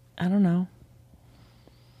 I don't know.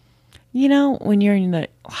 When you're in the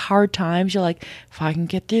hard times, you're like, if I can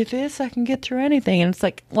get through this, I can get through anything. And it's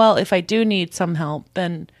like, well, if I do need some help,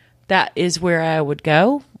 then that is where I would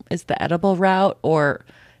go, is the edible route or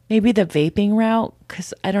maybe the vaping route.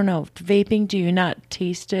 Because I don't know, vaping, do you not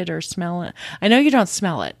taste it or smell it? I know you don't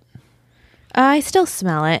smell it. I still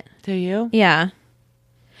smell it. Do you? Yeah.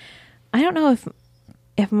 I don't know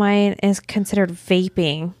if mine is considered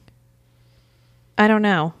vaping. I don't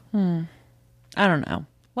know. I don't know.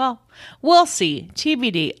 Well, we'll see.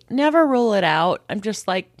 TBD. Never rule it out. I'm just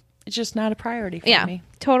like, it's just not a priority for me.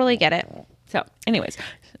 Totally get it. So, anyways.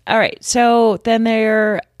 All right. So then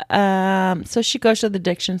so she goes to the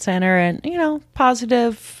addiction center and,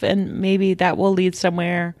 positive, and maybe that will lead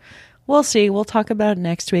somewhere. We'll see. We'll talk about it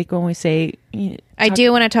next week when we say. I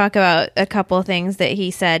do want to talk about a couple of things that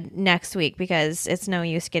he said next week because it's no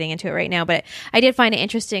use getting into it right now. But I did find it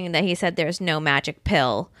interesting that he said there's no magic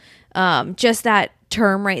pill. Just that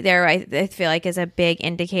term right there, I feel like is a big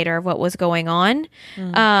indicator of what was going on.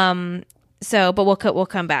 But we'll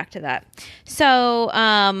come back to that. So,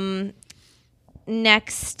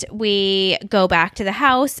 next we go back to the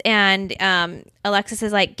house, and Alexis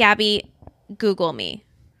is like, Gabby, Google me.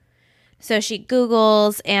 So she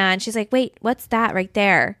Googles, and she's like, wait, what's that right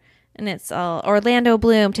there? And it's Orlando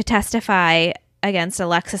Bloom to testify against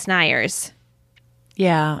Alexis Nyers.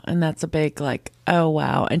 Yeah, and that's a big like, oh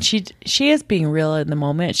wow. And she is being real in the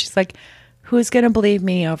moment. She's like, who's going to believe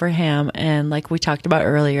me over him? And like we talked about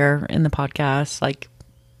earlier in the podcast, like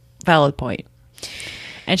valid point.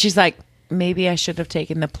 And she's like, maybe I should have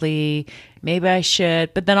taken the plea. Maybe I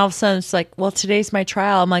should. But then all of a sudden it's like, well, today's my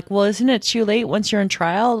trial. I'm like, well, isn't it too late once you're in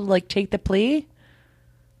trial? Like take the plea?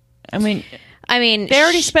 I mean, they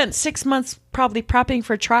already spent 6 months probably prepping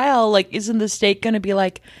for trial. Like, isn't the state going to be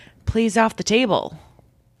like, please off the table?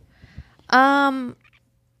 No,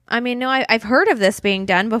 I've heard of this being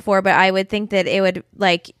done before, but I would think that it would,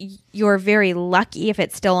 like, you're very lucky if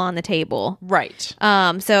it's still on the table. Right.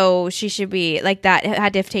 So she should be, like, that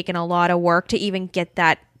had to have taken a lot of work to even get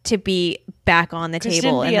that to be back on the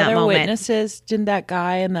table in that moment. Didn't the other witnesses, didn't that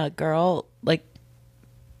guy and the girl, like,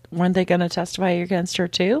 weren't they going to testify against her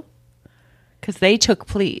too? Because they took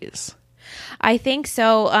pleas. I think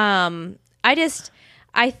so.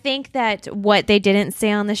 I think that what they didn't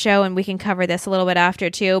say on the show, and we can cover this a little bit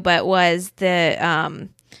after too, but was there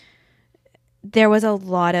was a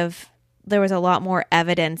lot more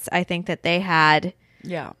evidence. I think that they had,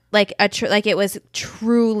 like it was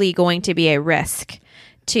truly going to be a risk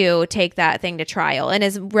to take that thing to trial, and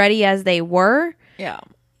as ready as they were, and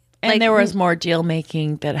like, there was more deal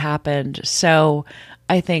making that happened. So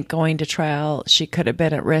I think going to trial, she could have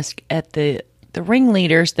been at risk at the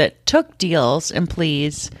ringleaders that took deals and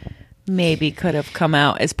pleas maybe could have come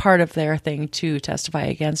out as part of their thing to testify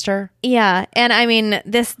against her. Yeah. And I mean,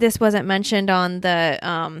 this wasn't mentioned on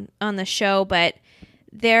the show, but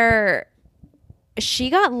she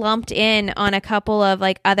got lumped in on a couple of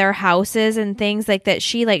like other houses and things like that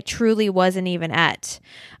she like truly wasn't even at.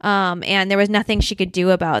 And there was nothing she could do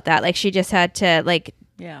about that. Like she just had to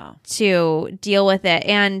to deal with it.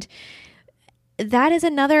 And that is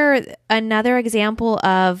another example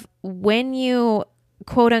of when you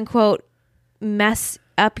quote unquote mess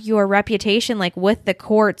up your reputation, like with the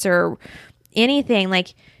courts or anything,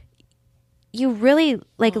 like you really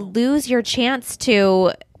like lose your chance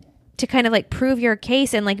to kind of like prove your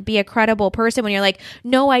case and like be a credible person when you're like,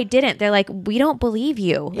 no, I didn't. They're like, we don't believe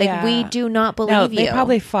you. Like we do not believe you. They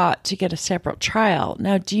probably fought to get a separate trial.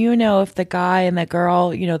 Now, do you know if the guy and the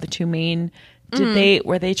girl, you know, the two main,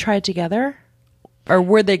 were they tried together? Or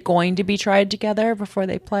were they going to be tried together before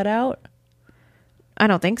they pled out? I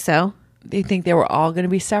don't think so. They think they were all going to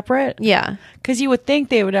be separate? Yeah. Because you would think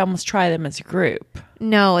they would almost try them as a group.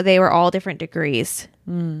 No, they were all different degrees.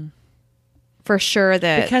 For sure.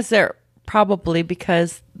 Because the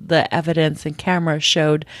evidence and cameras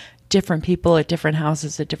showed different people at different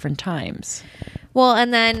houses at different times. Well,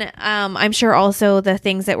 and then I'm sure also the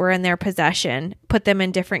things that were in their possession put them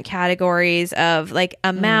in different categories of like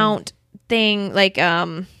amount, thing, like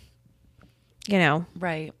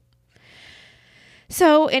right.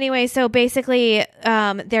 So anyway, so basically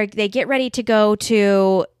they get ready to go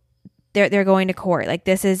to they're going to court. Like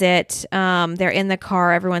this is it. They're in the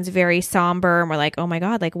car, everyone's very somber, and we're like, oh my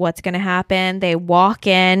god, like what's gonna happen? They walk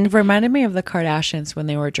in. It reminded me of the Kardashians when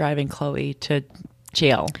they were driving Khloe to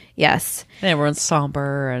jail. Yes. And everyone's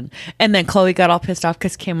somber, and then Khloe got all pissed off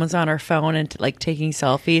because Kim was on her phone and like taking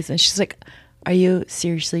selfies, and she's like, are you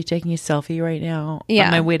seriously taking a selfie right now? Yeah.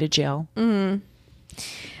 On my way to jail? Mm-hmm.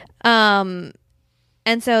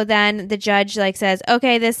 And so then the judge like says,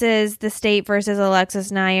 okay, this is the state versus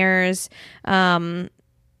Alexis Nyers.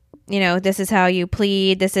 This is how you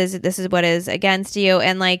plead. This is what is against you.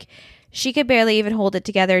 And like, she could barely even hold it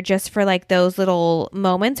together just for like those little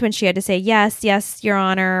moments when she had to say, yes, Your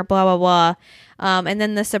Honor, blah, blah, blah. And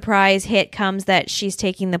then the surprise hit comes that she's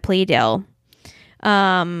taking the plea deal.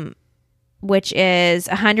 Which is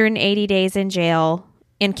 180 days in jail,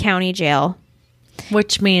 in county jail.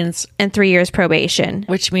 Which means... And 3 years probation.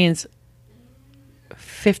 Which means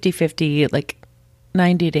 50-50, like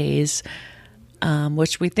 90 days,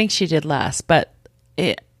 which we think she did less. But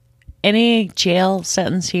any jail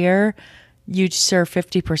sentence here, you'd serve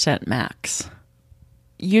 50% max.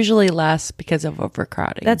 Usually less because of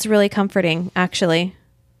overcrowding. That's really comforting, actually.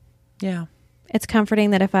 Yeah. It's comforting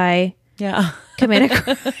that if I... commit a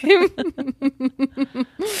crime.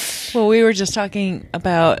 Well, we were just talking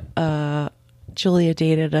about Julia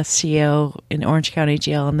dated a CO in Orange County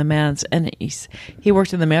Jail in the men's, and he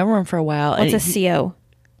worked in the mailroom for a while. What's a CO?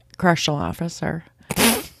 Correctional officer.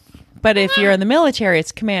 But if you're in the military,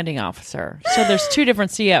 it's commanding officer. So there's two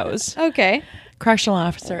different COs. Okay. correctional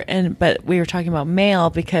officer, but we were talking about mail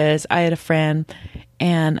because I had a friend,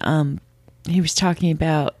 and he was talking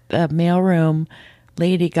about the mailroom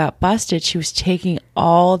lady got busted. She was taking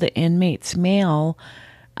all the inmates' mail,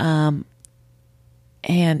 and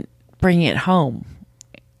bringing it home.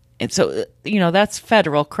 And so, that's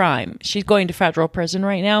federal crime. She's going to federal prison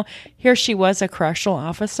right now. Here she was, a correctional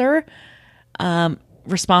officer,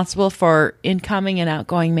 responsible for incoming and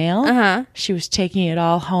outgoing mail. Uh-huh. She was taking it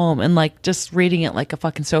all home and just reading it like a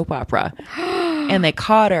fucking soap opera. And they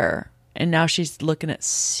caught her. And now she's looking at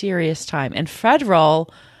serious time. And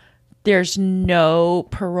federal, there's no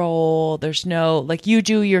parole. There's no, you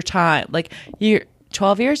do your time. You're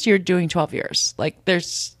 12 years, you're doing 12 years.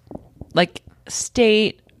 There's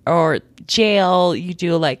state or jail, you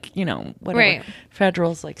do whatever. Right.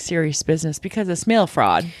 Federal's serious business because it's mail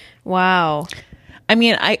fraud. Wow. I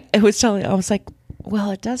mean, I was like,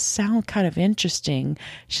 well, it does sound kind of interesting.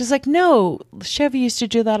 She's like, no, Chevy used to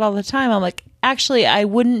do that all the time. I'm like, actually, I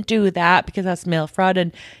wouldn't do that because that's mail fraud.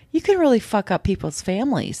 And you can really fuck up people's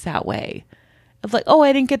families that way. Of oh,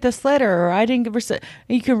 I didn't get this letter, or I didn't get.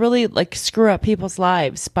 You can really screw up people's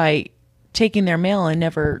lives by taking their mail and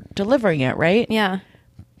never delivering it, right? Yeah.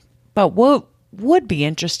 But what would be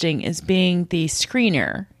interesting is being the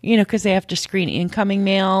screener, because they have to screen incoming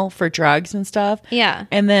mail for drugs and stuff. Yeah.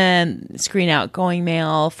 And then screen outgoing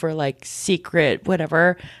mail for secret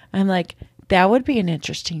whatever. I'm like, that would be an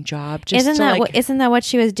interesting job. Isn't that what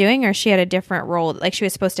she was doing, or she had a different role? She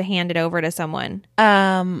was supposed to hand it over to someone.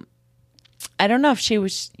 I don't know if she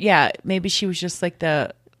was. Yeah, maybe she was just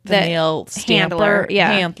the mail handler.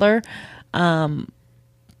 Handler.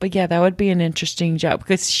 But yeah, that would be an interesting job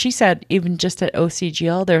because she said even just at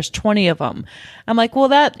OCGL, there's 20 of them. I'm like, well,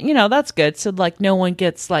 that's good. So no one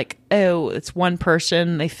gets oh, it's one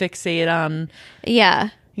person. They fixate on, yeah,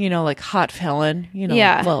 hot felon,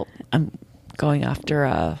 Yeah. Well, I'm going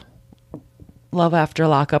after Love After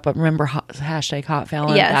Lockup. I remember hashtag hot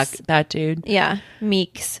felon. Yes. That dude. Yeah.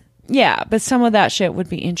 Meeks. Yeah, but some of that shit would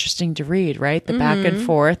be interesting to read, right? The back and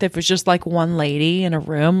forth. If it was just one lady in a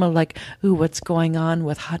room of ooh, what's going on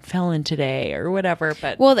with Hot Felon today or whatever.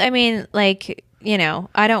 But well, I mean, I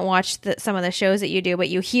don't watch some of the shows that you do, but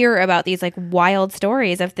you hear about these wild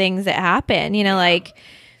stories of things that happen.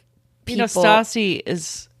 People.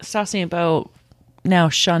 Stassi and Bo now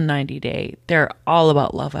shun 90 Day. They're all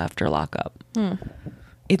about Love After Lockup.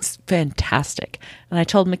 It's fantastic. And I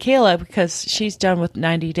told Michaela because she's done with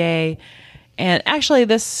 90 Day. And actually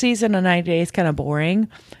this season of 90 Day is kind of boring.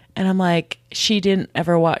 And I'm like, she didn't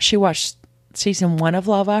ever watch. She watched season 1 of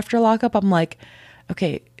Love After Lockup. I'm like,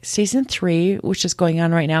 okay, season 3, which is going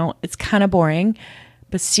on right now, it's kind of boring.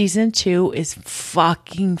 But season 2 is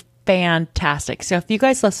fucking fantastic. So if you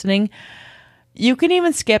guys listening, you can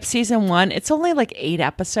even skip season 1. It's only 8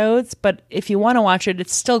 episodes. But if you want to watch it,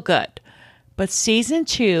 it's still good. But season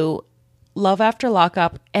 2, Love After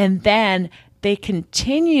Lockup, and then they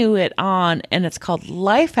continue it on, and it's called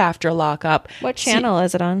Life After Lockup. What channel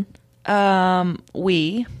is it on?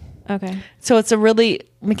 We. Okay. So it's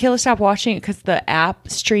Michaela stopped watching it because the app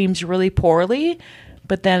streams really poorly,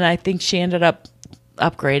 but then I think she ended up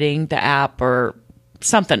upgrading the app or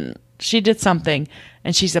something. She did something,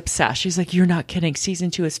 and she's obsessed. She's like, you're not kidding. Season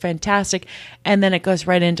 2 is fantastic. And then it goes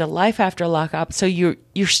right into Life After Lockup. So you're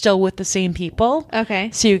still with the same people. Okay.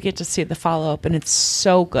 So you get to see the follow-up, and it's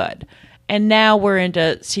so good. And now we're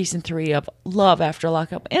into season 3 of Love After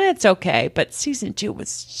Lockup, and it's okay. But season 2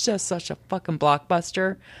 was just such a fucking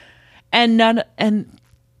blockbuster. And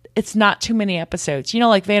it's not too many episodes.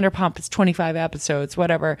 Vanderpump is 25 episodes,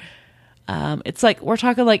 whatever. It's we're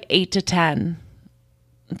talking 8 to 10.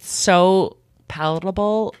 It's so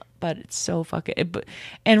palatable, but it's so fucking.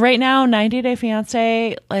 And right now, 90 Day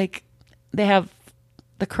Fiance, they have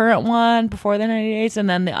the current one before the 90 days, and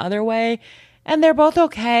then the other way, and they're both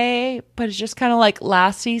okay. But it's just kind of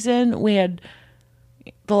last season. We had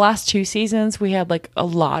the last 2 seasons. We had a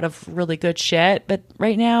lot of really good shit, but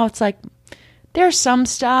right now it's there's some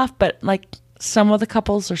stuff, but some of the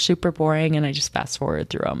couples are super boring, and I just fast forward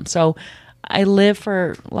through them. So I live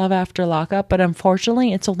for Love After Lockup, but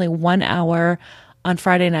unfortunately it's only 1 hour on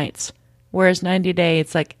Friday nights. Whereas 90 Day,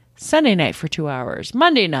 it's Sunday night for 2 hours,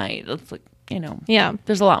 Monday night. It's yeah,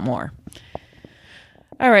 there's a lot more.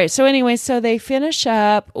 All right. So anyway, so they finish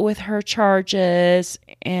up with her charges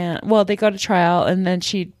and they go to trial, and then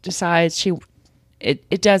she decides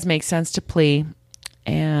it does make sense to plea,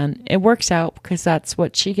 and it works out because that's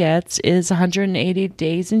what she gets is 180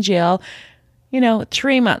 days in jail.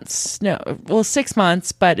 3 months. No, well, 6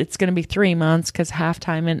 months, but it's going to be 3 months because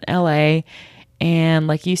halftime in LA. And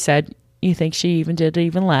like you said, you think she even did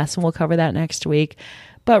even less, and we'll cover that next week.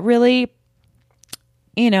 But really,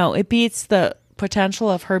 it beats the potential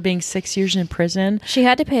of her being 6 years in prison. She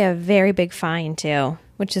had to pay a very big fine too,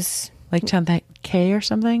 which is like $10K or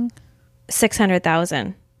something.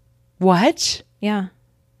 600,000. What? Yeah.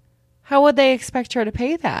 How would they expect her to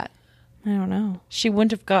pay that? I don't know. She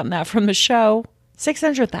wouldn't have gotten that from the show.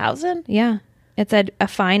 600,000? Yeah. It said a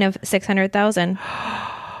fine of 600,000.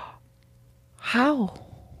 How?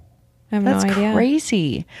 I have That's no idea.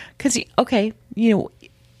 crazy. Because, okay,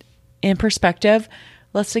 in perspective,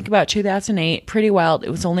 let's think about 2008, Pretty Wild. It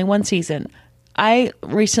was only one season. I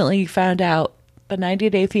recently found out the 90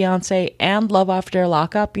 Day Fiancé and Love After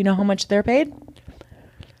Lockup, you know how much they're paid?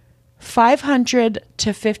 $500 to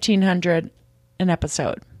 $1,500 an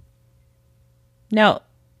episode. Now,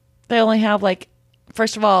 they only have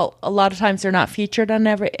first of all, a lot of times they're not featured on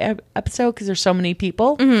every episode because there's so many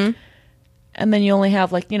people. Mm-hmm. And then you only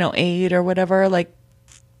have 8 or whatever.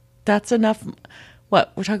 That's enough.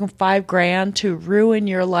 What, we're talking $5,000 to ruin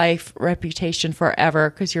your life reputation forever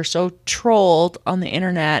because you're so trolled on the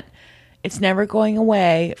internet. It's never going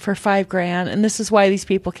away for $5,000. And this is why these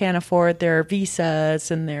people can't afford their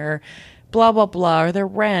visas and their blah, blah, blah, or their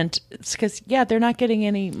rent. It's because, they're not getting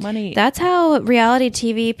any money. That's how reality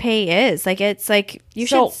TV pay is.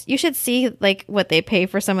 You should see what they pay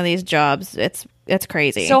for some of these jobs. It's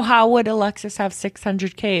crazy. So how would Alexis have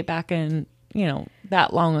 $600K back in,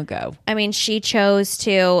 that long ago? I mean, she chose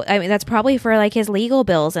to. I mean, that's probably for his legal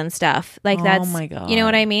bills and stuff. That's, oh my God. You know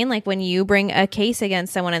what I mean? When you bring a case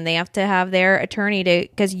against someone and they have to have their attorney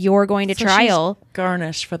because you're going to trial. She's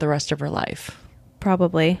garnished for the rest of her life.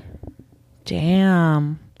 Probably.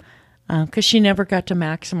 Damn. Because she never got to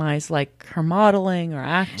maximize her modeling or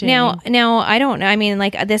acting. Now I don't know. I mean,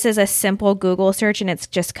 this is a simple Google search and it's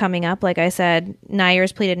just coming up. Like I said,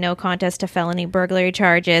 Nyers pleaded no contest to felony burglary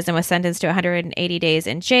charges and was sentenced to 180 days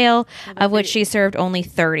in jail, of which she served only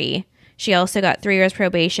 30. She also got 3 years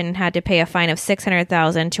probation and had to pay a fine of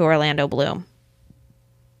 $600,000 to Orlando Bloom.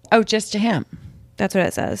 Oh, just to him? That's what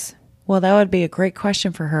it says. Well, that would be a great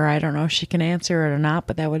question for her. I don't know if she can answer it or not,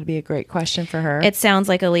 but that would be a great question for her. It sounds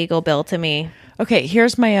like a legal bill to me. Okay,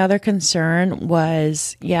 here's my other concern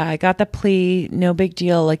was, I got the plea, no big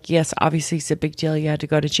deal. Yes, obviously it's a big deal. You had to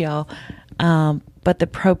go to jail. But the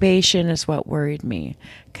probation is what worried me.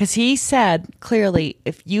 Because he said clearly,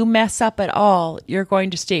 if you mess up at all, you're going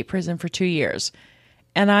to state prison for 2 years.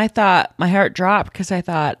 And I thought, my heart dropped because I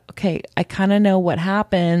thought, okay, I kind of know what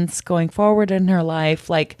happens going forward in her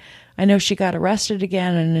life. I know she got arrested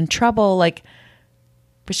again and in trouble,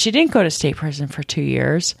 but she didn't go to state prison for 2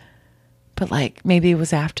 years. But maybe it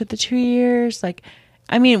was after the 2 years.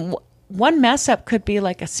 I mean, one mess up could be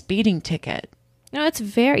a speeding ticket. No, it's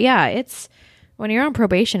it's when you're on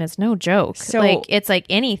probation, it's no joke. So it's like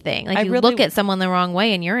anything. You really look at someone the wrong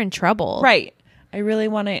way and you're in trouble. Right. I really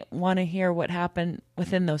want to hear what happened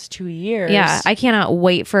within those 2 years. Yeah, I cannot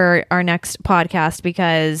wait for our next podcast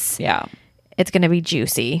because yeah. It's going to be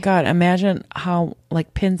juicy. God, imagine how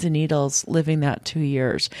pins and needles living that 2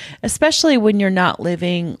 years, especially when you're not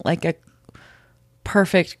living a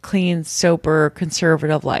perfect, clean, sober,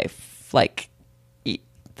 conservative life.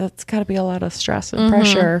 That's got to be a lot of stress and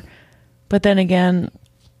pressure. But then again,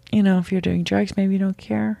 if you're doing drugs, maybe you don't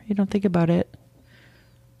care. You don't think about it.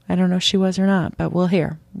 I don't know if she was or not, but we'll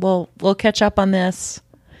hear. We'll catch up on this.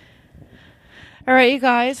 All right, you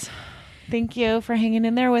guys. Thank you for hanging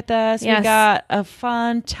in there with us. Yes. We got a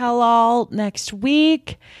fun tell-all next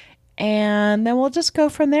week, and then we'll just go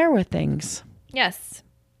from there with things. Yes.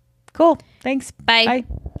 Cool. Thanks. Bye. Bye.